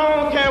 How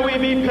long can we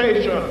be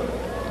patient?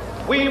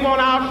 We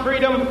want our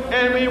freedom,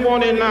 and we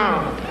want it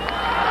now.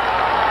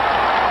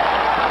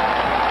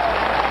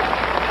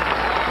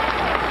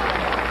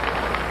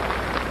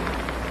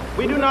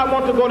 We do not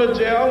want to go to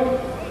jail,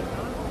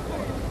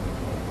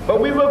 but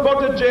we will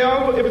go to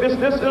jail if this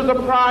is the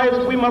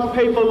price we must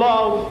pay for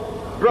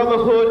love,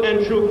 brotherhood,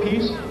 and true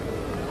peace.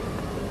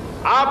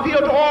 I appeal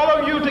to all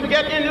of you to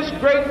get in this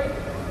great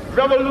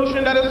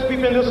revolution that is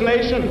sweeping this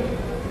nation.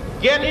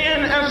 Get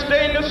in and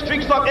stay in the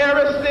streets of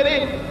every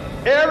city,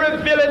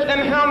 every village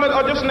and hamlet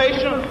of this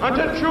nation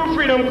until true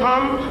freedom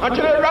comes,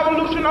 until the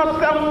revolution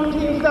of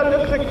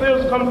 1776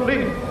 is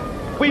complete.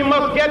 We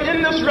must get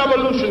in this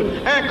revolution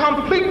and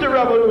complete the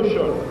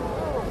revolution.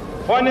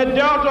 For in the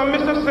Delta of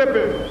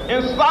Mississippi,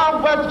 in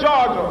Southwest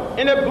Georgia,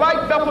 in the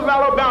Black Belt of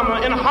Alabama,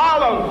 in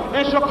Harlem,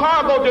 in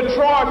Chicago,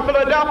 Detroit,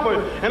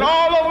 Philadelphia, and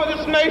all over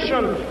this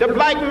nation, the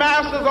black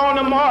masses are on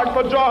the march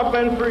for jobs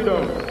and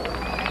freedom.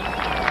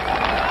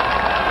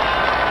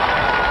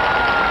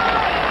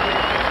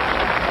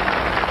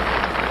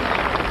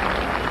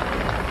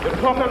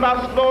 They're talking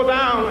about slow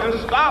down and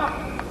stop.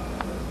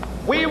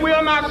 We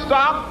will not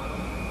stop.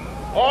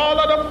 All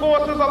of the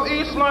forces of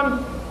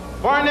Eastland,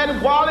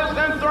 Barnett, Wallace,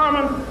 and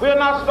Thurman will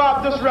not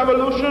stop this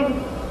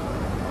revolution.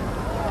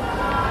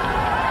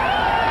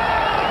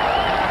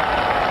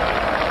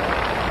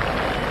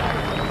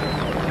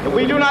 If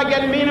we do not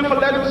get meaningful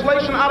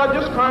legislation out of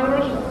this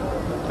Congress,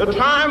 the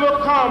time will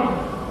come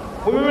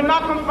when we will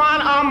not confine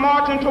our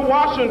march into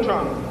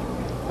Washington.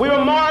 We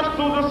will march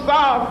through the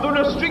South, through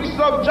the streets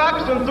of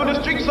Jackson, through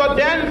the streets of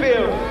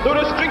Danville, through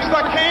the streets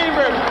of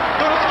Cambridge,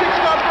 through the streets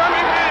of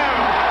Birmingham.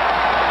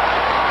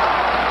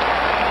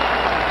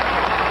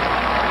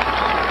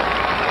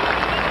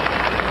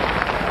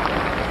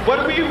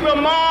 But we will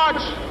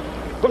march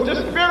with the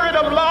spirit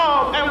of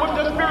love and with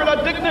the spirit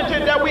of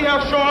dignity that we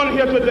have shown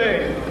here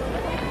today.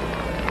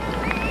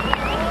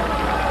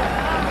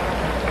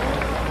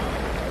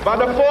 By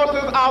the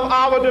forces of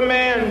our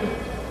demand,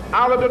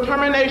 our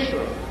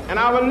determination, and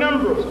our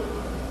numbers,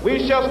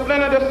 we shall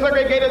splinter the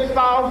segregated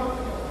South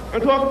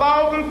into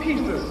 1,000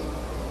 pieces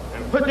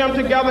and put them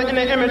together in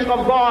the image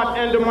of God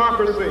and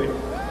democracy.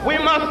 We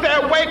must say,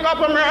 wake up,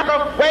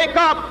 America, wake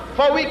up,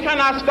 for we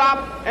cannot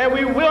stop, and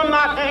we will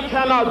not and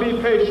cannot be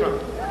patient.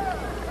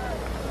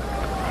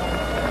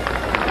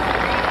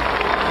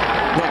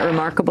 That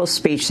remarkable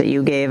speech that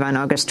you gave on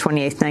August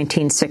 28,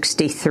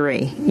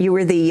 1963. You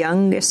were the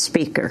youngest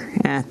speaker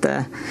at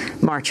the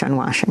March on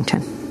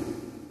Washington.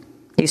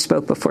 You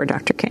spoke before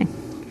Dr. King.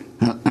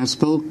 I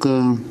spoke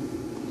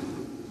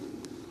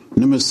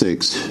number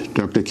 6.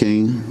 Dr.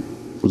 King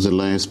was the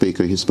last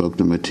speaker. He spoke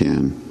number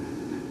 10.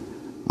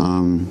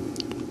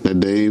 That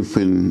day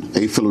when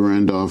A. Philip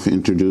Randolph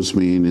introduced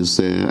me and he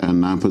said, I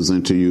now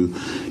present to you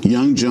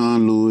young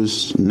John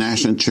Lewis,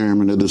 National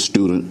Chairman of the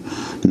Student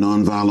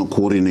Nonviolent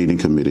Coordinating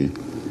Committee.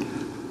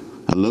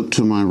 I looked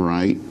to my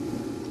right.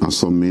 I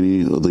saw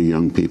many of the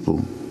young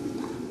people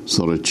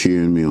sort of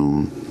cheering me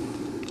on.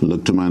 I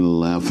looked to my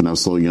left and I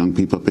saw young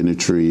people up in the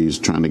trees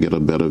trying to get a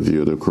better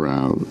view of the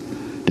crowd.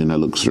 Then I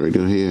looked straight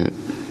ahead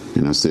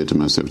and I said to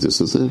myself,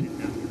 this is it.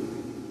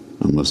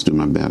 I must do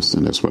my best,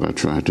 and that's what I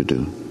tried to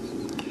do.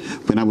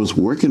 When I was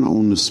working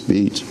on the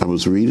speech, I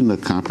was reading a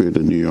copy of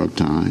the New York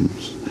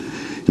Times,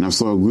 and I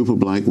saw a group of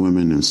black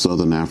women in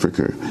Southern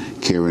Africa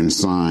carrying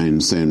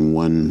signs saying,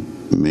 one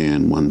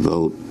man, one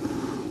vote.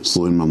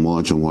 So in my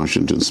March on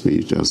Washington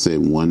speech, I said,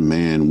 one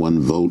man, one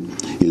vote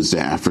is the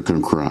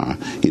African cry.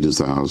 It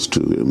is ours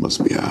too. It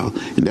must be ours.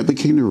 And that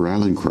became the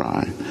rallying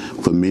cry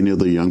for many of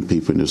the young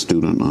people in the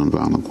Student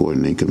Nonviolent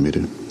Coordinating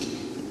Committee.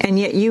 And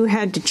yet you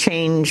had to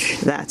change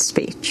that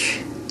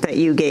speech that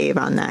you gave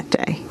on that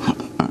day.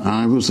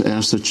 I was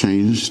asked to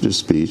change the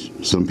speech.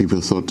 Some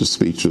people thought the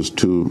speech was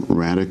too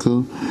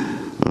radical,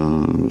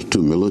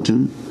 too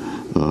militant.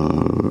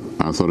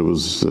 I thought it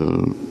was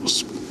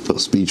a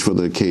speech for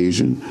the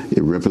occasion.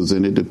 It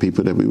represented the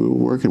people that we were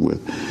working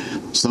with.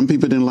 Some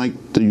people didn't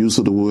like the use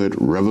of the word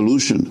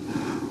revolution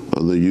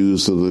or the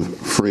use of the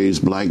phrase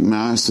black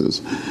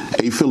masses.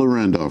 A. Philip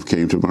Randolph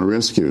came to my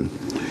rescue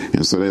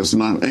and said, there's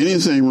not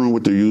anything wrong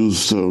with the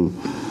use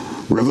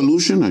of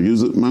revolution. I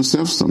use it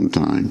myself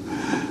sometime.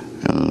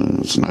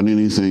 It's not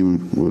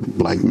anything with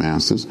black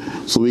masses.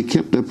 So we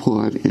kept that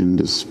part in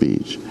the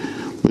speech.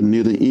 But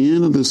near the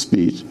end of the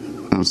speech,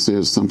 I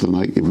said something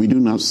like, if we do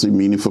not see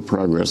meaningful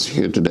progress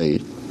here today,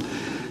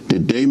 the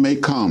day may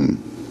come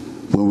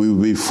when we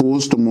will be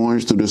forced to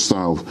march to the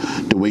South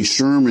the way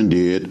Sherman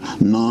did,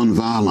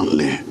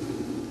 nonviolently.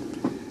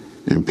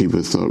 And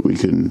people thought we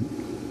could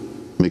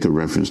make a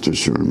reference to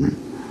Sherman.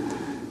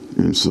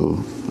 And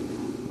so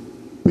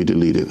we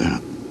deleted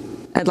that.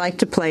 I'd like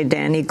to play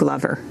Danny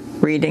Glover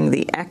reading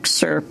the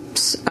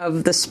excerpts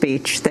of the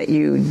speech that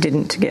you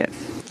didn't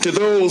give. To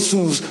those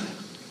who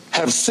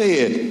have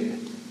said,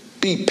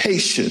 be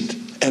patient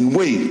and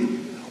wait,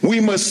 we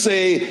must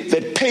say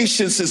that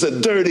patience is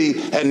a dirty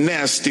and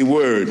nasty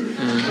word.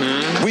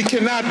 Mm-hmm. We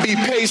cannot be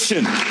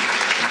patient.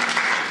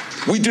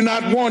 We do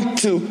not want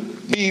to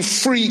be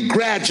free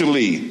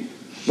gradually.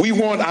 We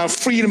want our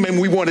freedom, and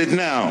we want it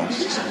now.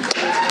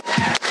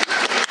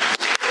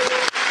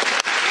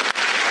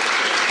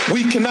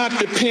 We cannot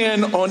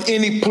depend on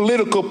any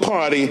political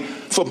party,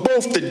 for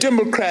both the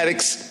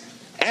Democrats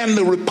and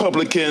the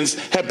Republicans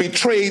have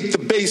betrayed the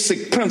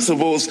basic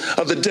principles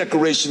of the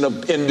Declaration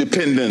of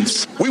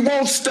Independence. We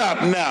won't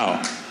stop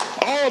now.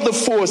 All the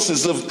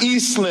forces of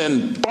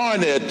Eastland,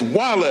 Barnett,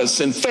 Wallace,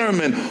 and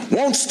Thurman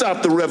won't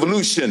stop the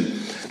revolution.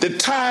 The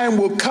time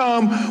will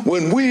come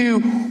when we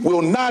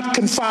will not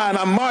confine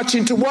our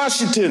marching to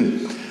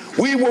Washington.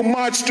 We will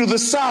march through the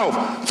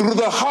South, through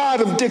the heart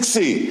of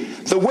Dixie,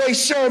 the way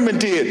Sherman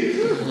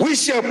did. We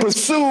shall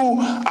pursue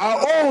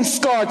our own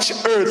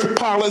scorched earth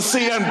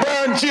policy and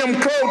burn Jim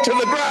Crow to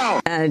the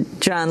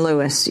ground. John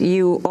Lewis,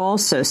 you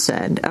also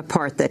said a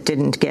part that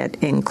didn't get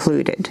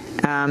included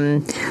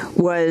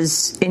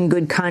was, in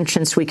good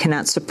conscience, we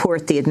cannot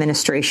support the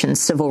administration's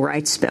civil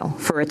rights bill,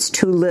 for it's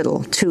too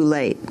little, too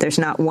late. There's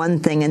not one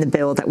thing in the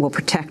bill that will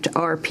protect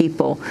our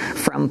people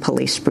from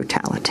police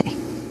brutality.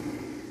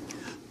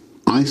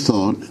 I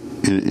thought,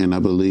 and I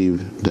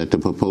believe, that the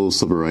proposed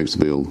civil rights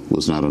bill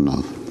was not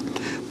enough.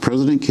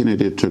 President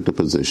Kennedy took the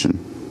position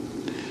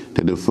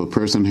that if a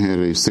person had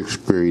a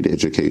sixth grade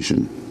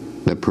education,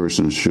 that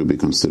person should be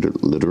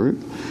considered literate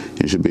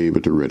and should be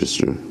able to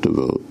register to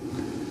vote.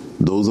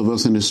 Those of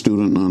us in the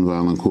Student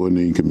Nonviolent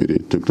Coordinating Committee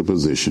took the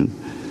position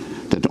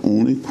that the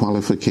only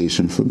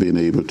qualification for being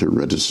able to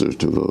register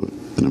to vote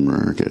in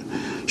America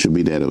should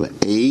be that of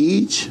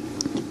age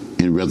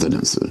and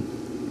residency,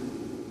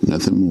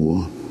 nothing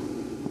more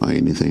or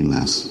anything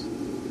less.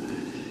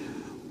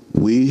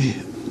 We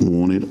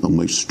wanted a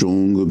much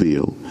stronger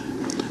bill,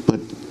 but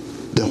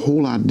the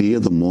whole idea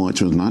of the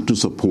march was not to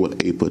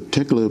support a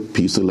particular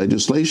piece of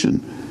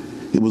legislation.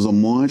 It was a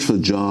march for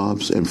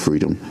jobs and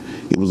freedom.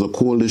 It was a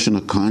coalition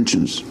of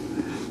conscience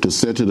to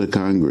say to the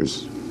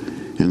Congress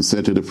and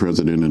say to the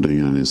President of the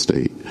United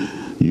States,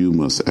 you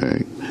must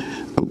act.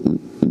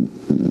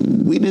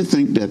 We didn't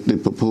think that the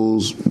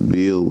proposed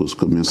bill was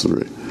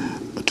commensurate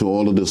to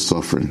all of the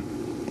suffering,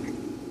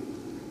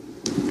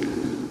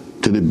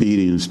 to the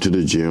beatings, to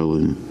the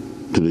jailing,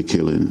 to the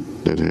killing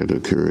that had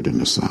occurred in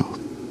the South.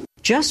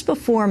 Just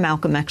before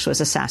Malcolm X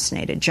was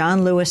assassinated,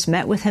 John Lewis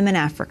met with him in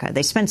Africa.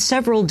 They spent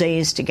several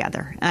days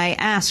together. I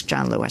asked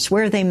John Lewis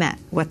where they met,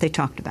 what they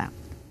talked about.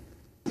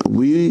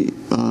 We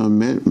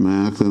met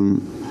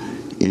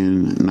Malcolm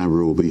in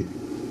Nairobi,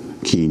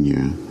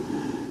 Kenya,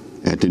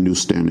 at the New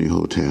Stanley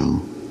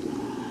Hotel.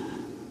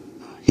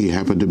 He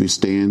happened to be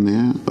staying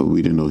there.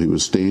 We didn't know he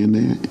was staying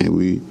there, and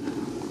we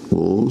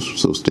were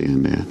also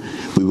staying there.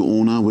 We were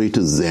on our way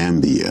to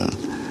Zambia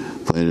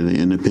for an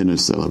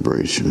independence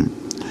celebration.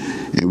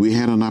 And we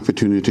had an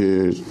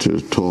opportunity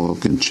to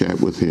talk and chat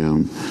with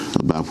him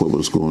about what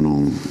was going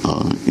on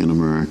in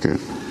America.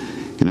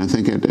 And I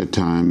think at that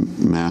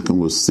time, Malcolm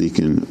was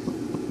seeking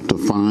to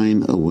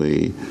find a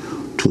way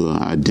to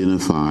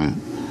identify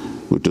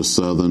with the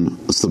Southern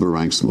Civil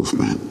Rights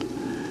Movement.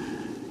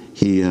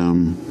 He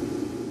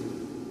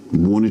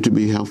wanted to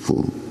be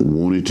helpful,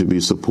 wanted to be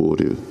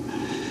supportive.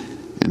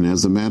 And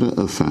as a matter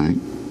of fact,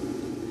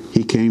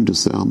 he came to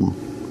Selma.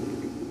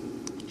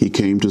 He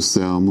came to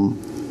Selma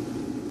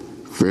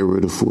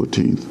February the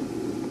 14th,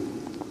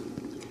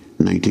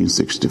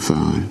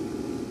 1965.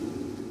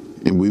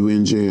 And we were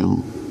in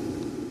jail,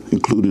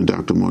 including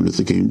Dr. Martin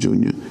Luther King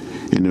Jr.,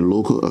 and the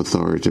local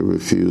authority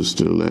refused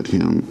to let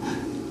him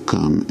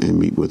come and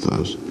meet with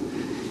us.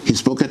 He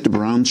spoke at the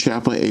Brown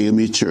Chapel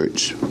AME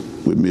Church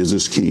with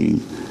Mrs.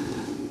 King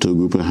to a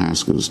group of high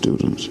school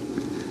students.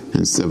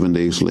 And 7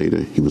 days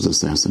later, he was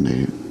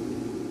assassinated.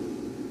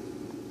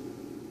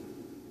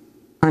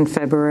 On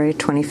February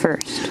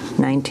 21st,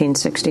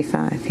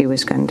 1965, he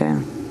was gunned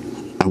down.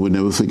 I would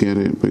never forget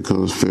it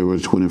because February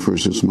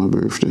 21st is my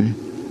birthday.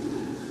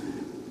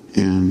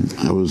 And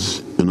I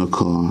was in a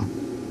car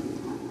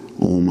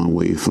on my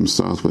way from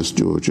Southwest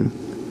Georgia.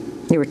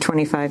 You were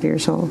 25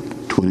 years old?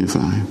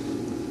 25.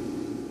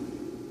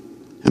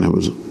 And I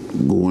was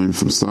going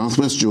from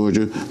Southwest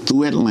Georgia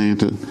through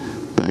Atlanta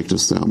back to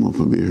Selma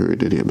when we heard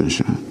that he had been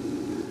shot.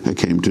 I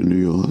came to New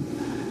York,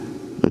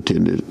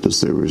 attended the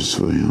service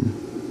for him.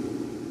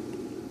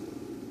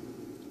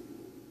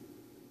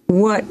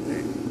 What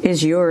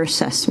is your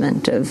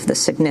assessment of the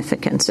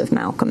significance of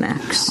Malcolm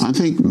X? I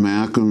think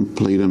Malcolm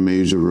played a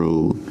major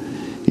role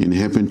in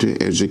helping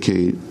to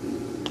educate,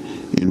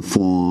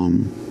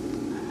 inform,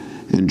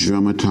 and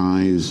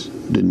dramatize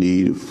the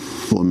need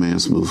for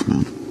mass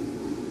movement.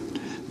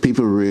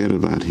 People read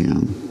about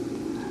him.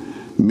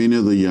 Many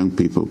of the young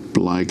people,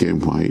 black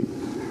and white,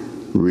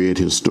 read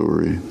his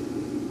story.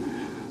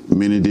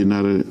 Many did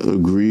not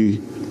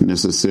agree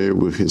necessarily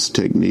with his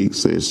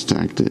techniques or his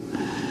tactics.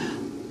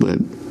 But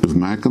if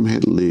Malcolm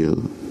had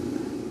lived,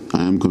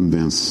 I am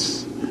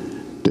convinced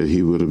that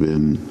he would have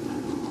been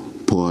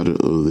part of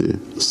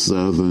the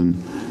Southern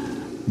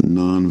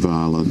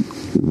nonviolent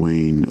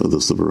wing of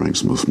the Civil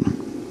Rights Movement.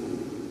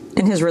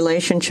 In his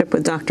relationship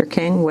with Dr.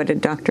 King, what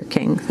did Dr.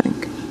 King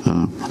think?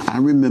 I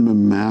remember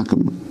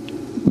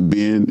Malcolm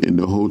being in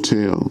the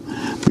hotel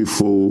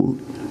before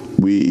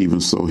we even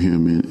saw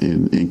him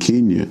in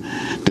Kenya,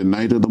 the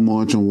night of the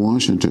March on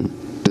Washington,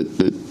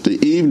 the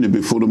evening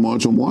before the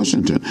March on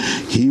Washington,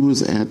 he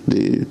was at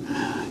the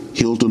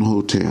Hilton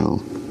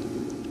Hotel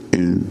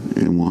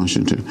in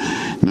Washington.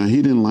 Now,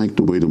 he didn't like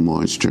the way the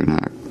march turned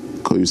out,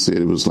 because he said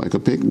it was like a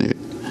picnic,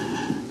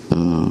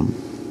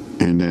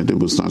 and that it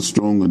was not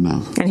strong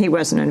enough. And he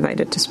wasn't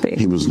invited to speak.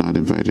 He was not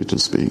invited to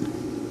speak.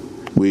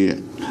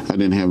 I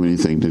didn't have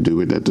anything to do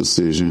with that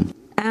decision.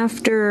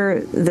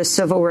 After the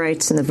Civil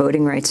Rights and the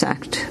Voting Rights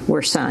Act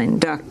were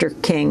signed, Dr.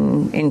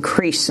 King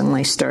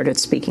increasingly started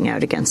speaking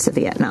out against the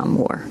Vietnam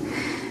War.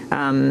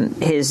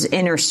 His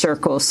inner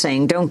circle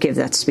saying, don't give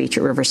that speech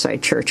at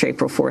Riverside Church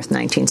April 4th,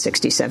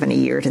 1967, a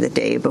year to the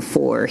day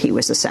before he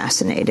was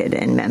assassinated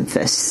in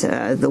Memphis,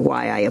 the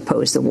Why I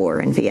Oppose the War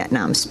in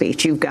Vietnam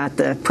speech. You've got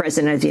the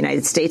President of the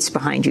United States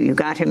behind you. You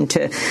got him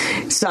to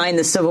sign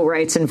the Civil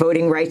Rights and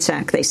Voting Rights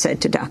Act, they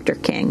said to Dr.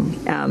 King.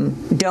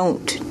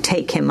 Don't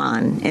take him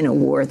on in a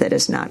war that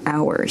is not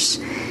ours.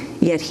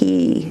 Yet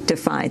he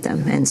defied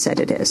them and said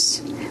it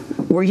is.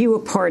 Were you a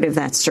part of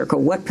that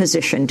circle? What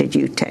position did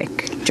you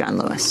take, John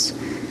Lewis?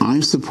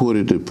 I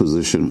supported the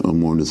position of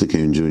Martin Luther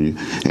King Jr.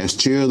 as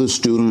chair of the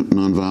Student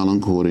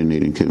Nonviolent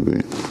Coordinating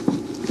Committee.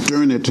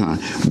 During that time,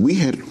 we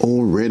had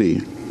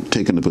already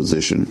taken a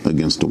position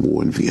against the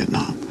war in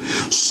Vietnam.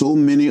 So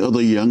many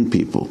other young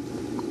people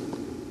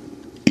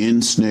in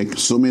SNCC,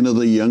 so many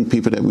other young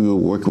people that we were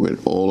working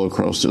with all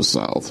across the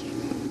South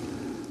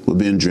were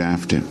being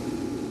drafted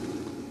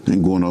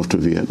and going off to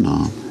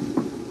Vietnam.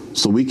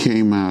 So we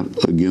came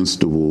out against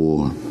the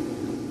war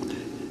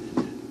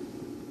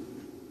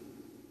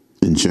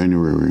in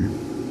January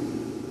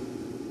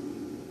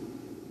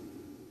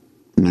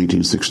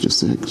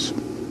 1966.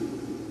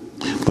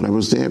 But I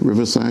was there at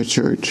Riverside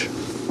Church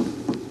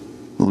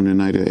on the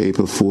night of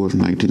April 4th,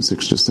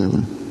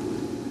 1967,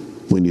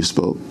 when you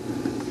spoke.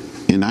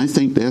 And I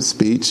think that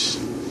speech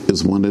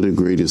is one of the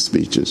greatest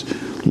speeches.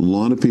 A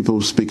lot of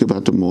people speak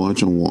about the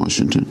March on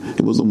Washington.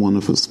 It was a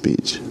wonderful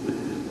speech.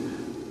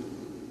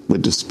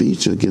 But the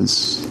speech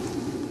against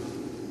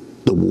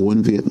the war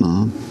in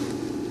Vietnam,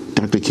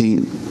 Dr.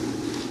 King,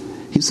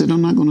 he said,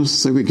 I'm not going to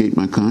segregate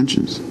my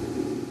conscience.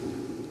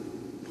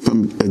 If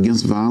I'm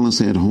against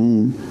violence at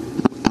home,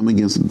 I'm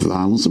against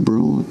violence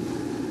abroad.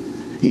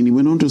 And he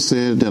went on to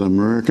say that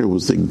America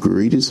was the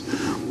greatest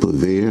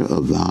purveyor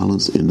of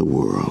violence in the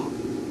world.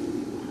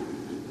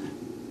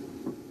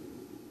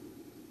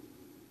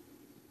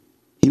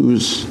 He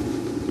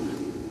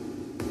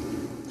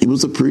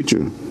was a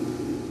preacher.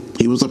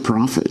 He was a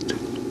prophet.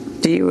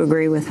 Do you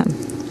agree with him?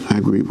 I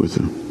agree with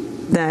him.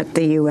 That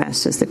the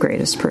U.S. is the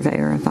greatest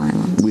purveyor of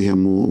violence? We have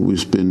more. We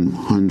spend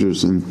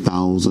hundreds and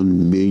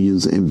thousands,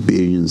 millions and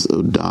billions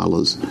of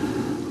dollars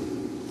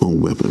on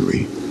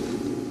weaponry.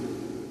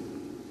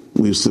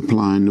 We're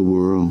supplying the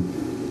world.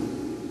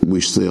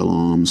 We sell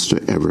arms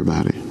to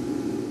everybody.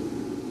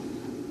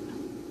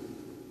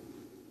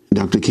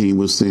 Dr. King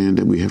was saying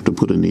that we have to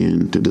put an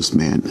end to this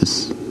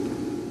madness.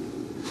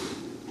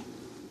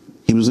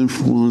 He was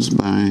influenced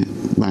by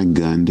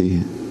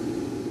Gandhi.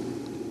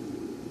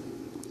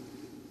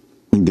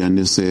 And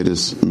Gandhi said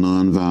it's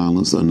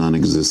nonviolence or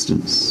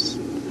non-existence.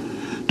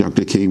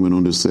 Dr. King went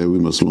on to say we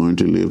must learn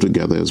to live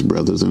together as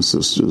brothers and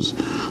sisters,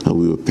 or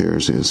we will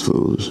perish as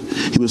fools.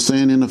 He was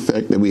saying, in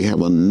effect, that we have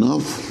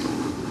enough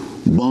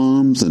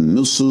bombs and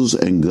missiles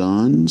and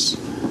guns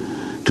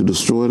to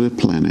destroy the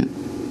planet.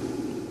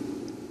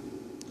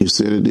 He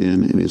said it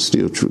then, and it's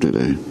still true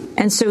today.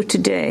 And so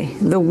today,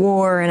 the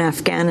war in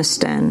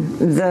Afghanistan,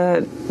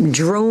 the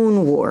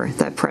drone war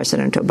that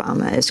President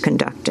Obama is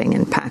conducting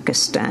in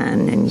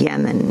Pakistan and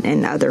Yemen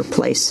and other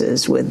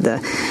places with the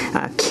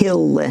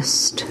kill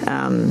list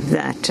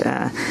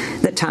that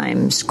the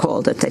Times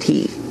called it, that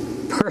he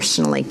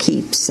personally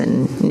keeps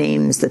and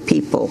names the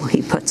people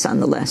he puts on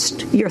the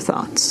list. Your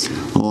thoughts?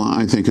 Well,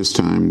 I think it's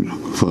time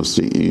for us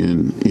to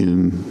end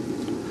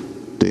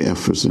the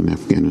efforts in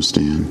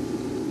Afghanistan.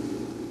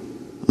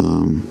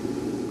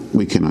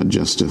 We cannot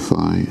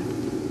justify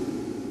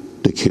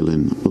the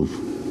killing of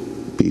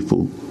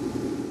people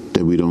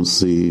that we don't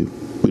see,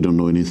 we don't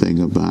know anything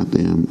about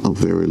them, or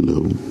very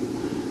little.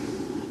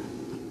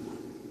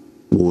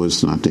 War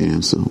is not the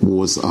answer.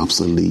 War is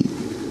obsolete.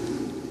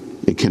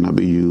 It cannot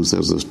be used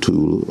as a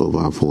tool of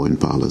our foreign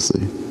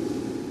policy.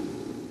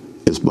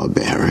 It's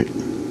barbaric.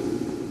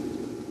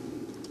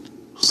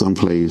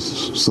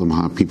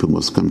 Somehow people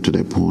must come to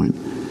that point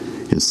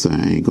and say,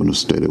 I ain't going to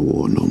study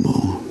war no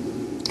more.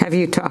 Have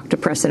you talked to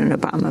President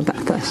Obama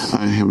about this?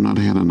 I have not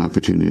had an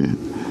opportunity,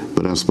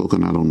 but I've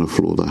spoken out on the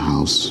floor of the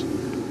House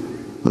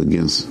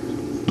against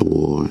the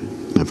war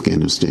in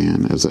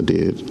Afghanistan, as I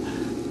did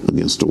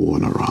against the war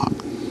in Iraq.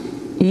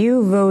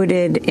 You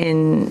voted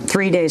in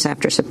 3 days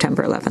after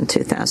September 11,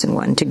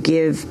 2001, to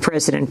give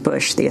President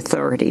Bush the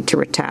authority to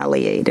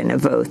retaliate in a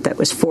vote that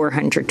was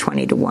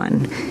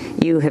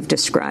 420-1. You have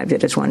described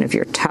it as one of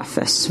your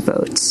toughest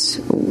votes.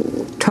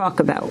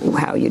 Talk about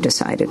how you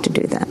decided to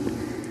do that.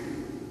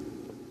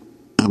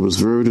 I was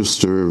very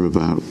disturbed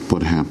about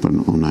what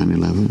happened on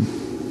 9/11.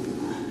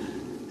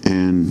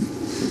 And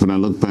when I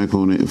look back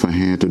on it, if I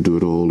had to do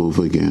it all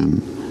over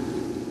again,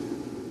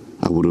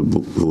 I would have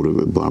voted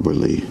with Barbara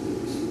Lee.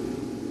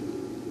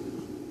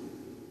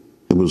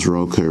 It was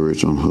raw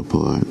courage on her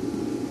part.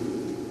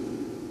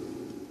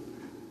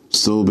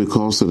 So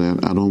because of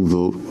that, I don't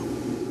vote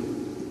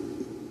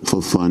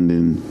for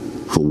funding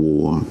for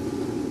war.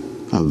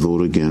 I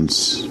vote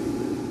against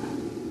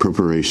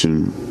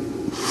preparation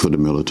for the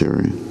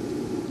military.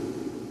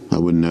 I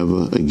would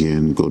never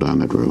again go down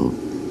that road.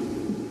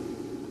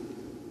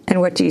 And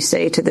what do you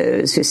say to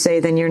those who say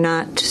then you're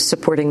not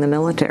supporting the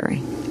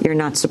military? You're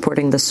not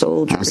supporting the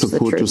soldiers, I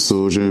support the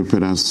soldier,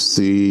 but I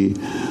see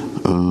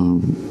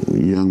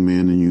young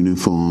men in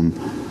uniform.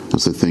 I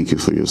say, thank you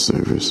for your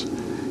service.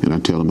 And I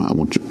tell them, I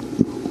want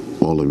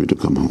all of you to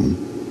come home.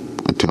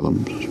 I tell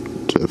them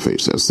to their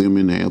face. I see them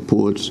in the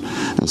airports.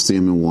 I see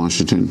them in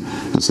Washington.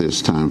 I say,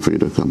 it's time for you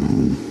to come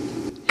home.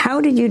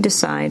 How did you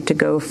decide to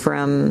go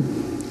from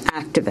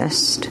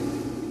activist,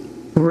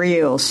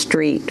 real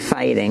street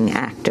fighting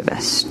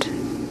activist?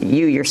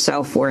 You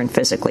yourself weren't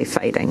physically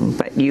fighting,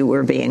 but you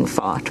were being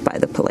fought by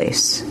the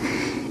police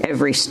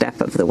every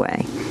step of the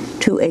way,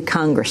 to a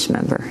Congress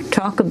member.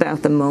 Talk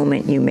about the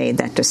moment you made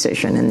that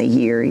decision and the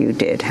year you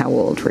did. How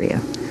old were you?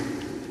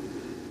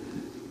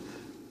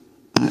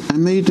 I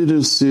made the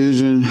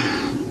decision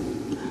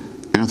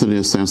after the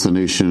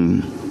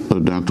assassination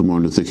of Dr.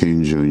 Martin Luther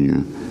King Jr.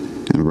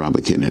 and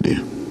Robert Kennedy.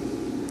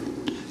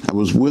 I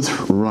was with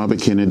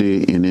Robert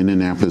Kennedy in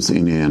Indianapolis,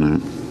 Indiana,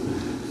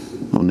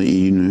 on the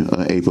evening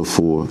of April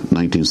 4,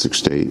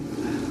 1968,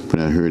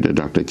 when I heard that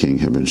Dr. King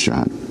had been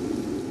shot.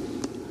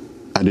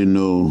 I didn't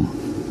know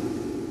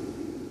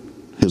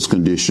his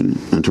condition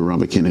until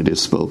Robert Kennedy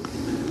spoke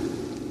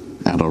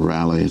at a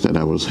rally that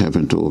I was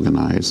having to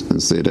organize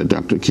and said that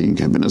Dr. King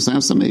had been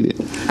assassinated.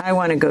 I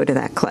want to go to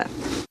that clip.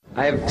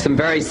 I have some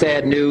very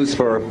sad news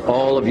for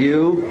all of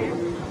you,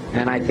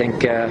 and I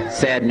think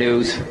sad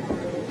news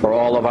for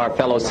all of our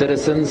fellow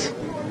citizens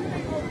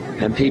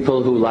and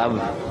people who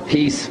love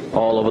peace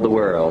all over the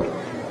world.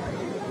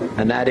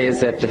 And that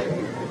is that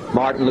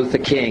Martin Luther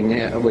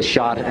King was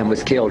shot and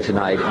was killed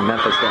tonight in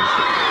Memphis,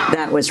 Tennessee.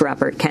 That was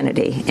Robert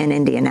Kennedy in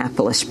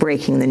Indianapolis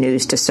breaking the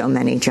news to so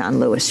many. John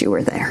Lewis, you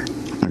were there.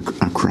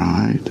 I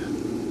cried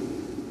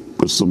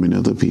with so many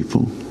other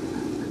people.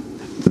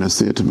 And I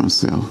said to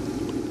myself,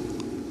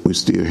 we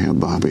still have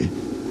Bobby.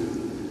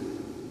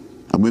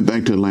 I went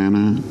back to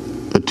Atlanta,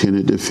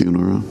 attended the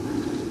funeral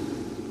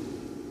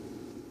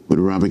with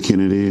Robert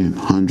Kennedy and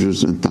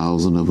hundreds and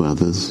thousands of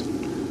others.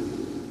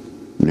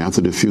 And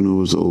after the funeral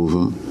was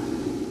over,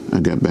 I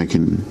got back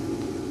in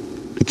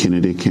the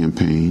Kennedy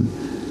campaign,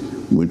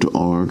 went to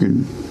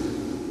Oregon,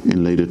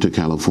 and later to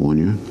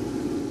California.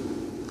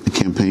 I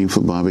campaigned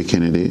for Bobby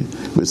Kennedy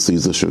with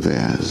Cesar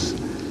Chavez.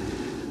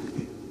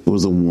 It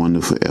was a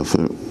wonderful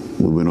effort.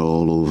 We went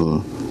all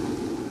over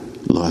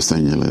Los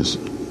Angeles,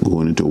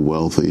 going into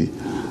wealthy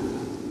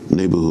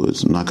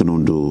neighborhoods, knocking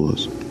on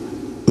doors,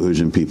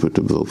 urging people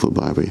to vote for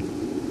Bobby.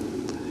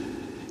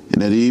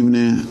 And that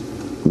evening,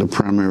 the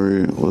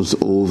primary was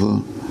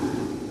over.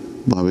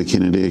 Bobby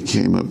Kennedy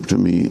came up to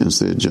me and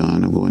said,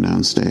 John, I'm going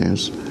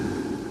downstairs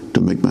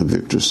to make my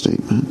victory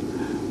statement.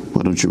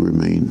 Why don't you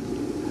remain?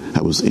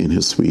 I was in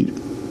his suite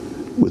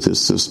with his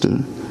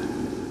sister,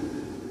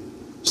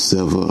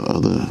 several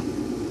other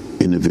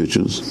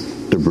individuals,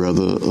 the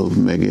brother of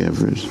Meg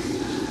Evers.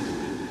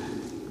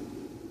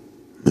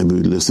 And we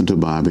listened to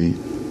Bobby,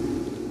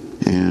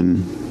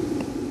 and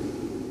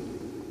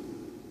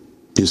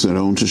he said,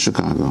 on to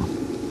Chicago.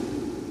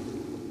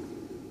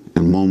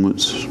 And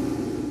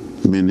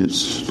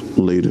minutes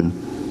later,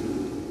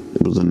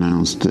 it was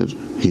announced that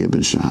he had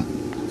been shot.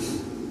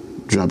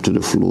 Dropped to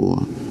the floor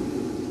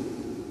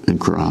and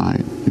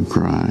cried and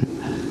cried.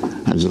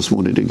 I just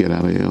wanted to get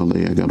out of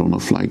L.A. I got on a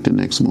flight the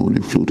next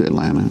morning, flew to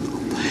Atlanta,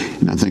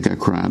 and I think I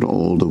cried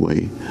all the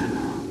way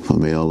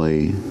from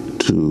L.A.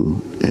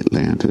 to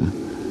Atlanta.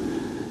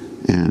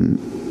 And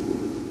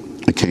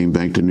I came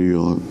back to New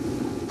York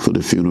for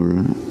the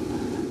funeral.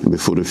 And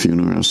before the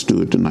funeral, I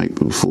stood the night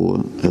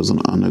before as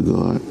an honor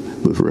guard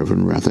with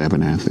Reverend Ralph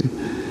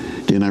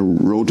Abernathy. Then I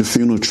rode the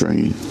funeral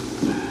train.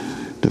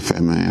 The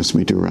family asked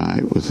me to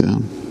ride with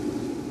them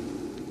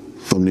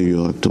from New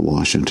York to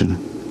Washington.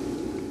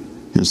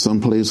 And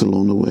someplace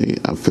along the way,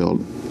 I felt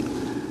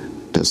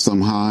that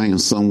somehow, in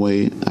some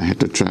way, I had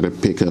to try to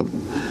pick up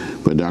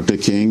where Dr.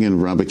 King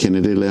and Robert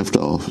Kennedy left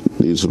off.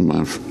 These were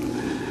my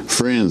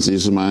friends.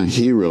 These are my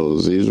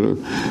heroes. These were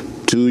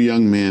two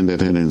young men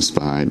that had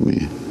inspired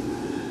me.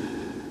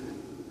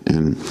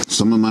 And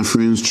some of my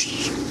friends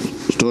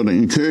started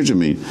encouraging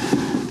me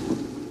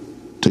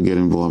to get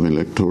involved in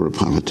electoral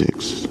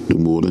politics, do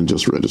more than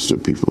just register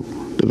people,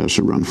 that I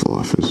should run for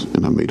office.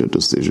 And I made a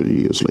decision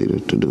years later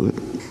to do it.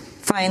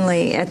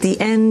 Finally, at the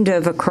end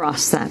of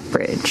Across That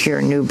Bridge,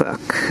 your new book,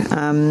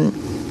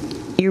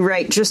 You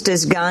write, just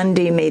as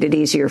Gandhi made it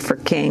easier for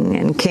King,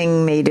 and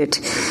King made it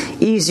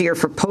easier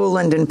for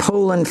Poland, and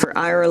Poland for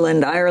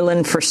Ireland,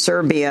 Ireland for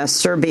Serbia,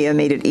 Serbia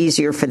made it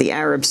easier for the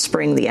Arab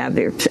Spring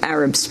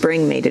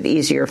made it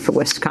easier for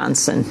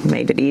Wisconsin,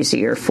 made it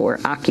easier for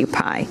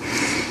Occupy.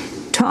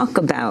 Talk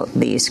about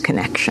these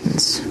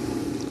connections.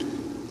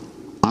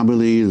 I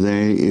believe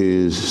there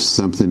is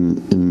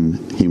something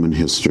in human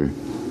history.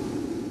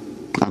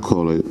 I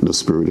call it the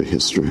spirit of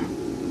history.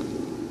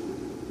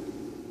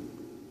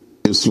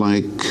 It's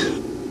like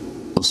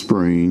a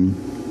spring,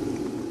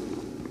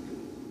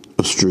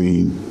 a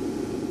stream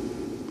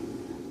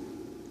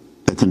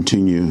that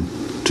continue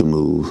to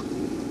move.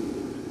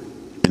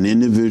 And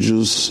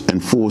individuals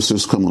and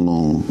forces come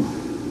along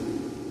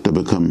to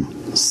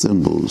become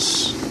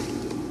symbols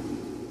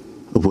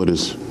of what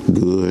is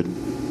good,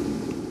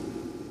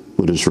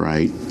 what is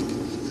right,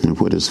 and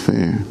what is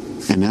fair.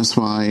 And that's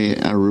why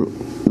I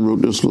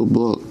wrote this little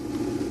book,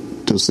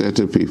 to say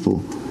to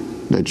people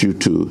that you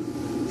too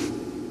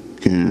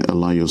can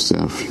allow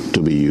yourself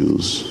to be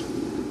used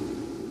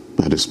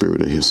by the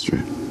spirit of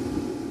history.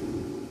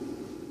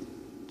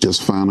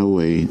 Just find a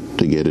way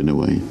to get in the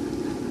way.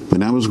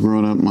 When I was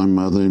growing up, my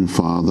mother and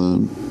father,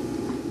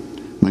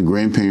 my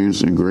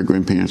grandparents and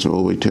great-grandparents would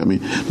always tell me,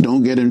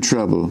 don't get in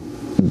trouble,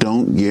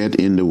 don't get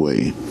in the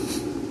way.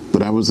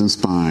 But I was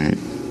inspired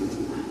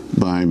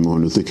by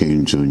Martin Luther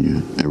King Jr.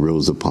 and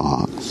Rosa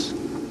Parks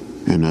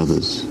and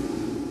others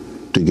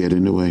to get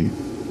in the way,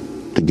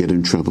 to get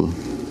in trouble,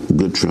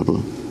 good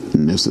trouble,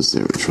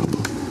 necessary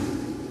trouble.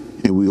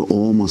 And we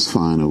all must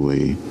find a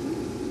way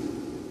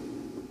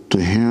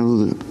to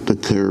have the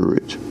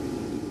courage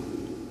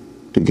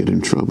to get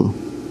in trouble,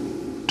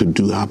 to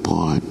do our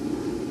part.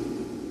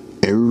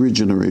 Every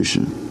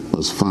generation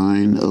must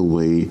find a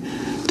way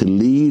to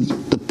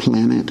leave the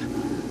planet,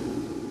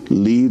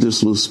 leave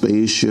this little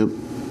spaceship,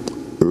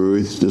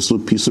 Earth, this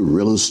little piece of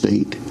real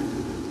estate,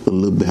 a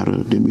little better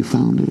than we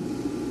found it,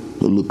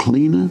 a little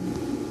cleaner,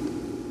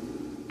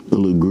 a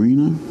little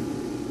greener,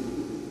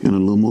 and a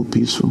little more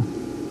peaceful.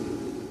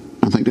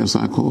 I think that's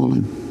our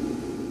calling.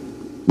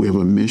 We have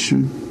a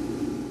mission,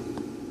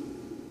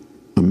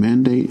 a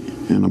mandate,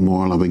 and a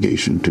moral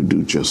obligation to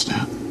do just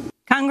that.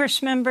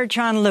 Congressmember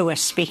John Lewis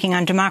speaking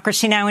on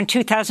Democracy Now! In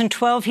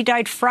 2012. He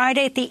died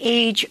Friday at the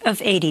age of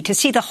 80. To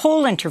see the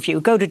whole interview,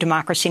 go to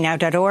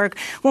democracynow.org.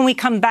 When we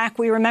come back,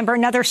 we remember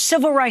another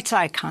civil rights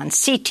icon,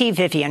 C.T.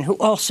 Vivian, who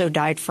also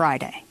died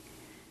Friday.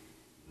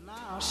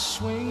 Now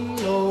swing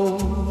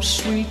low,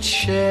 sweet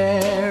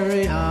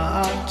chariot,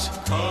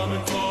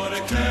 coming for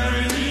to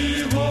carry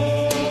me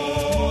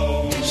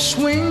home.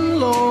 Swing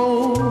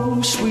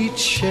low, sweet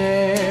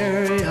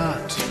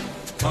chariot,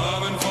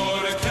 coming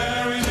for to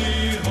carry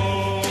me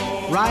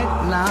home.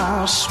 Right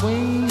now,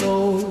 swing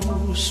low,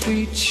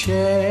 sweet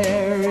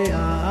chariot,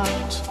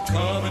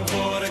 coming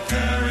for to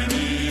carry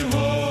me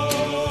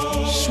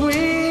home.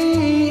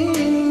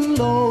 Swing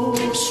low,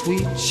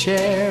 sweet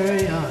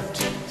chariot.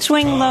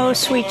 Swing Low,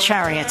 Sweet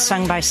Chariot,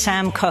 sung by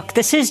Sam Cooke.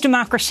 This is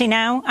Democracy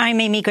Now! I'm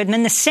Amy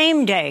Goodman. The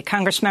same day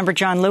Congressmember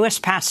John Lewis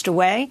passed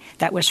away,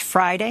 that was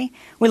Friday,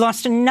 we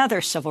lost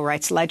another civil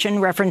rights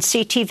legend, Reverend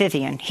C.T.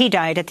 Vivian. He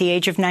died at the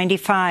age of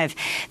 95.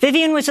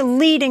 Vivian was a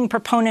leading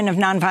proponent of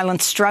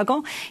nonviolent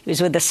struggle. He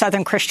was with the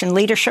Southern Christian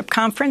Leadership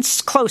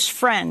Conference, close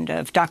friend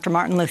of Dr.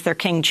 Martin Luther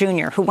King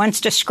Jr., who once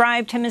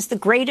described him as the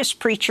greatest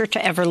preacher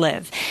to ever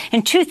live.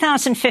 In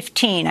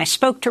 2015, I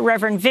spoke to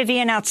Reverend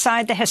Vivian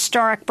outside the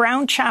historic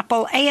Brown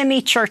Chapel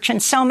AME Church in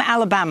Selma,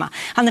 Alabama,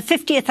 on the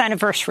 50th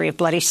anniversary of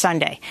Bloody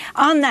Sunday.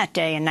 On that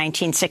day in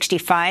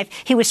 1965,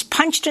 he was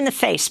punched in the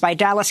face by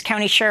Dallas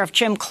County Sheriff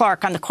Jim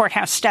Clark on the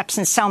courthouse steps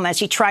in Selma as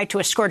he tried to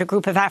escort a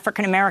group of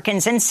African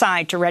Americans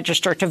inside to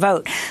register to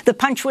vote. The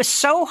punch was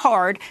so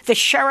hard, the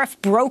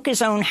sheriff broke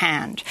his own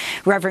hand.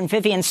 Reverend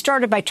Vivian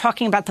started by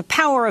talking about the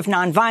power of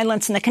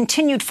nonviolence and the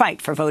continued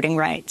fight for voting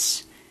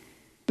rights.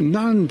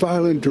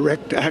 Nonviolent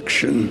direct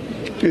action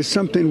is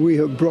something we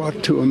have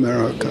brought to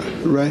America,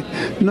 right?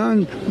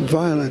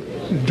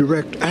 Nonviolent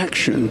direct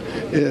action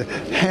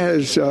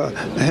has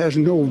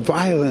no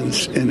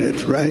violence in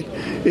it, right?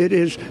 It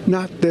is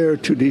not there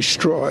to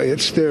destroy.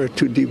 It's there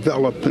to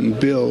develop and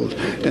build.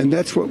 And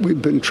that's what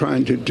we've been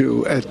trying to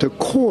do. At the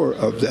core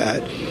of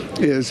that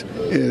is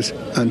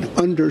an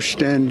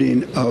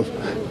understanding of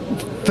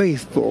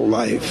faithful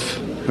life,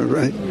 all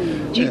right?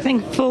 Do you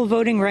think full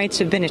voting rights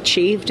have been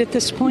achieved at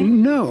this point?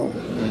 No,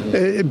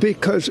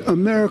 because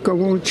America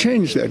won't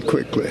change that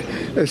quickly.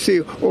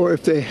 Or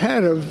if they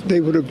had, they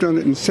would have done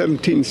it in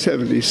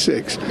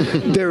 1776.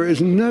 There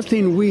is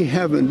nothing we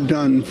haven't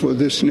done for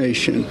this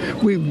nation.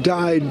 We've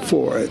died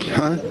for it,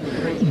 huh?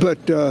 But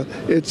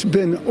it's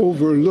been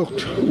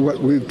overlooked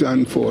what we've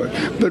done for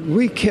it. But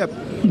we kept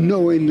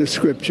knowing the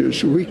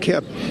scriptures. We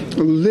kept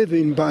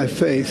living by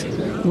faith.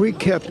 We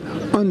kept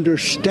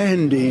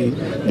understanding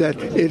that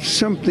it's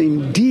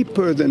something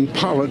deeper than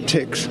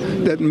politics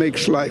that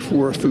makes life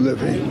worth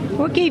living. democracy.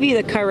 What gave you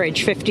the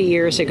courage 50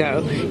 years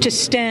ago to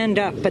stand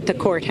up at the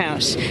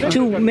courthouse,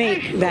 to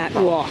make that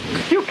walk?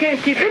 You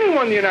can't keep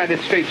anyone in the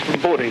United States from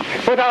voting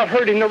without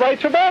hurting the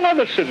rights of all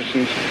other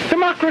citizens.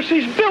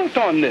 Democracy's built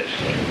on this.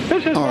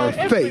 This is our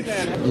faith.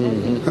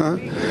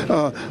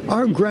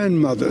 Our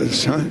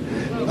grandmothers and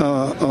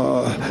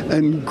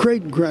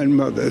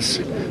great-grandmothers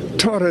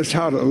taught us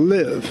how to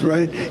live,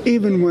 right?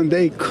 Even when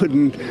they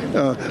couldn't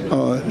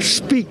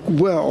speak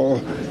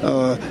well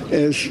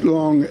as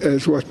long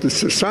as what the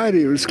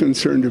society was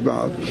concerned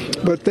about.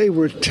 But they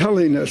were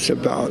telling us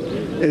about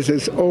is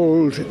as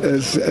old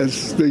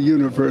as the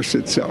universe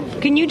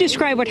itself. Can you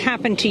describe what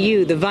happened to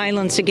you, the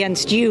violence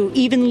against you,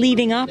 even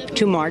leading up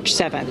to March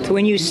 7th,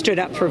 when you stood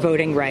up for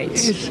voting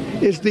rights?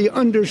 It's the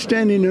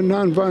understanding of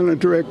nonviolent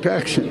direct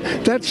action.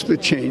 That's the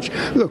change.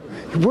 Look,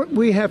 what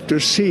we have to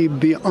see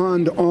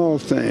beyond all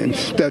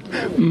things, that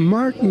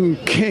Martin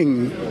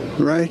King,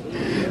 right,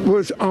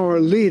 was our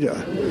leader.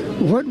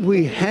 What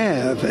we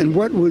have and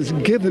what was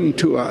given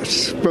to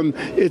us from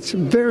its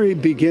very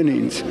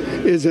beginnings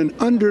is an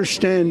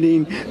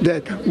understanding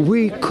that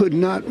we could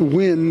not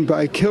win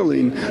by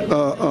killing.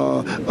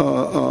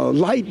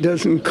 Light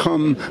doesn't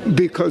come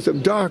because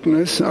of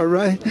darkness, all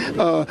right?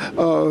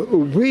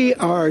 We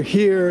are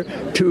here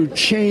to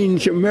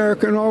change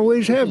America and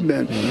always have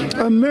been.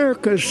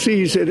 America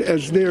sees it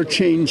as they're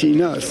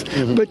changing us.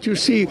 But you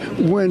see,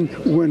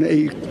 when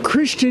a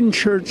Christian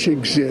church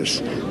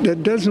exists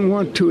that doesn't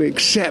want to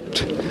accept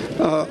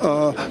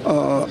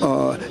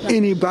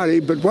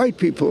anybody but white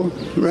people,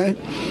 right?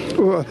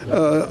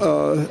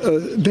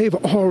 They've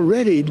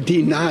already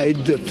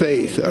denied the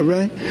faith, all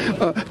right?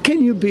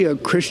 Can you be a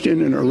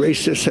Christian and a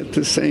racist at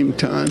the same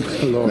time?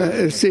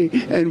 See,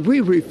 and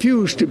we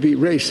refuse to be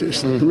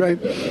racist, right?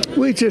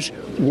 We just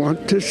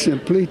want to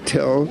simply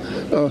tell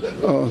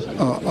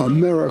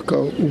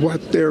America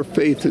what their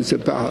faith is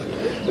about.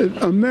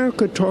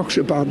 America talks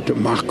about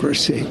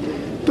democracy,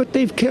 but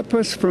they've kept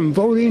us from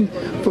voting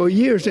for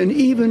years. And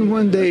even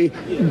when they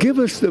give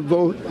us the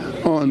vote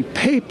on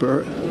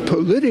paper,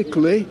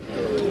 politically,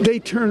 they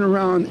turn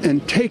around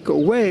and take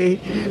away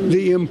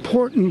the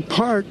important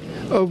part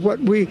of what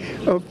we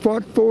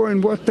fought for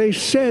and what they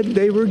said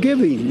they were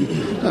giving.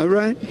 All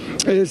right?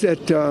 Is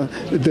that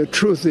the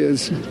truth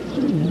is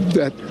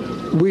that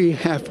we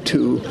have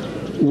to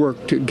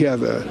work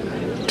together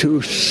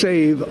to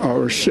save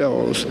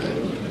ourselves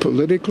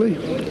politically,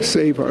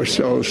 save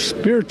ourselves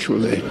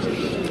spiritually,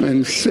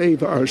 and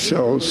save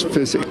ourselves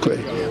physically.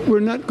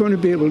 We're not going to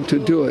be able to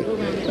do it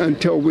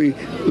until we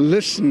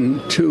listen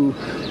to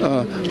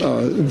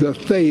the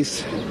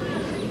faith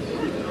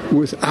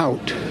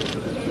without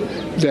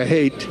the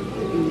hate.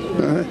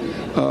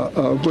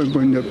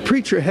 When the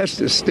preacher has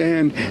to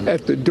stand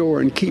at the door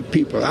and keep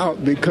people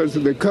out because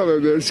of the color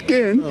of their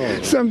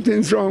skin,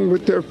 something's wrong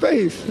with their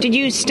faith. Did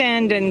you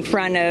stand in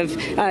front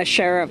of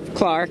Sheriff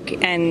Clark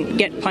and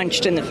get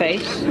punched in the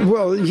face?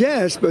 Well,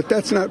 yes, but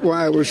that's not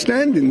why I was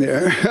standing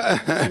there.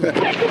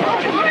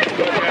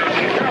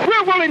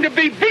 We're willing to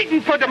be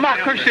beaten for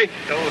democracy,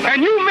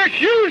 and you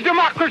misuse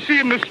democracy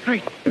in the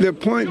street. The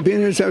point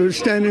being is I was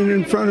standing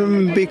in front of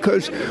him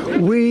because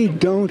we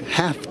don't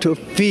have to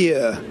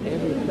fear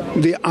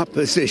the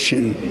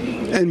opposition,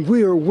 and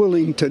we are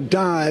willing to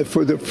die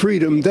for the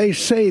freedom they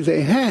say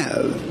they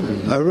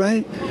have, all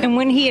right? And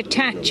when he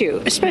attacked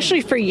you,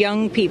 especially for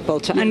young people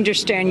to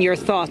understand your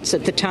thoughts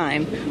at the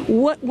time,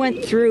 what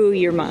went through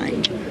your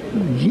mind?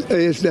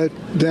 Is that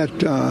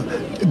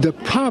the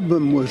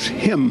problem was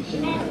him.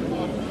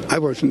 I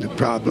wasn't the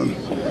problem.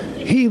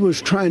 He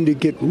was trying to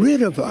get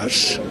rid of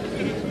us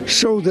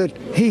so that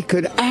he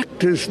could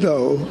act as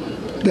though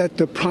that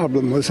the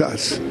problem was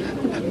us.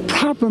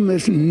 Problem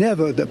is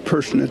never the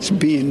person that's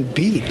being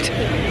beat,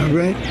 all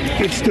right?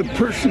 It's the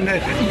person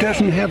that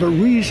doesn't have a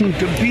reason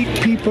to beat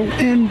people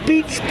and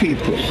beats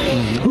people,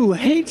 who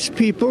hates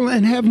people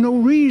and have no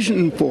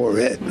reason for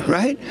it,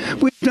 right?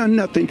 We've done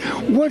nothing.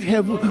 What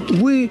have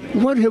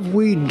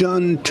we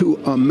done to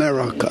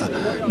America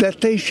that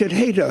they should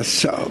hate us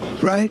so,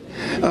 right?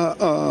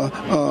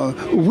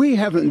 We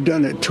haven't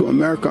done it to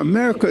America.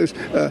 America's,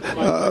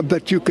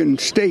 but you can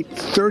state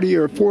 30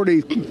 or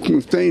 40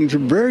 things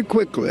very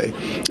quickly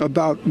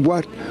about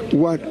what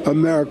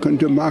American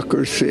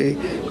democracy,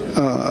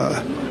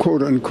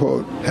 quote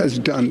unquote, has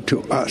done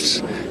to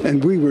us.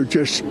 And we were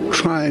just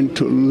trying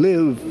to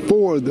live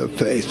for the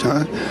faith,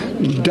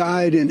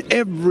 died in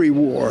every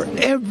war,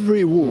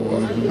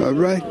 all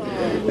right?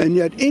 And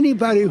yet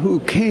anybody who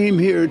came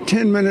here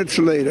 10 minutes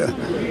later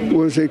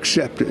was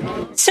accepted.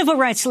 Civil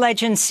rights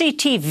legend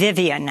C.T.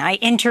 Vivian. I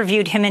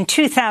interviewed him in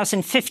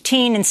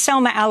 2015 in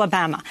Selma,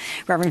 Alabama.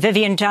 Reverend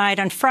Vivian died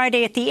on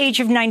Friday at the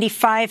age of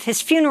 95.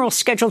 His funeral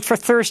scheduled for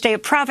Thursday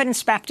at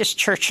Providence Baptist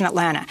Church in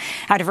Atlanta.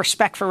 Out of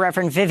respect for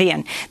Reverend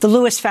Vivian, the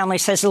Lewis family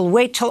says they'll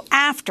wait till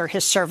after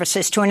his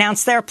services to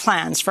announce their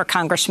plans for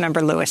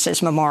Congressmember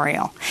Lewis's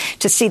memorial.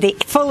 To see the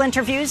full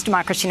interviews,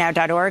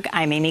 democracynow.org,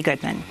 I'm Amy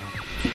Goodman.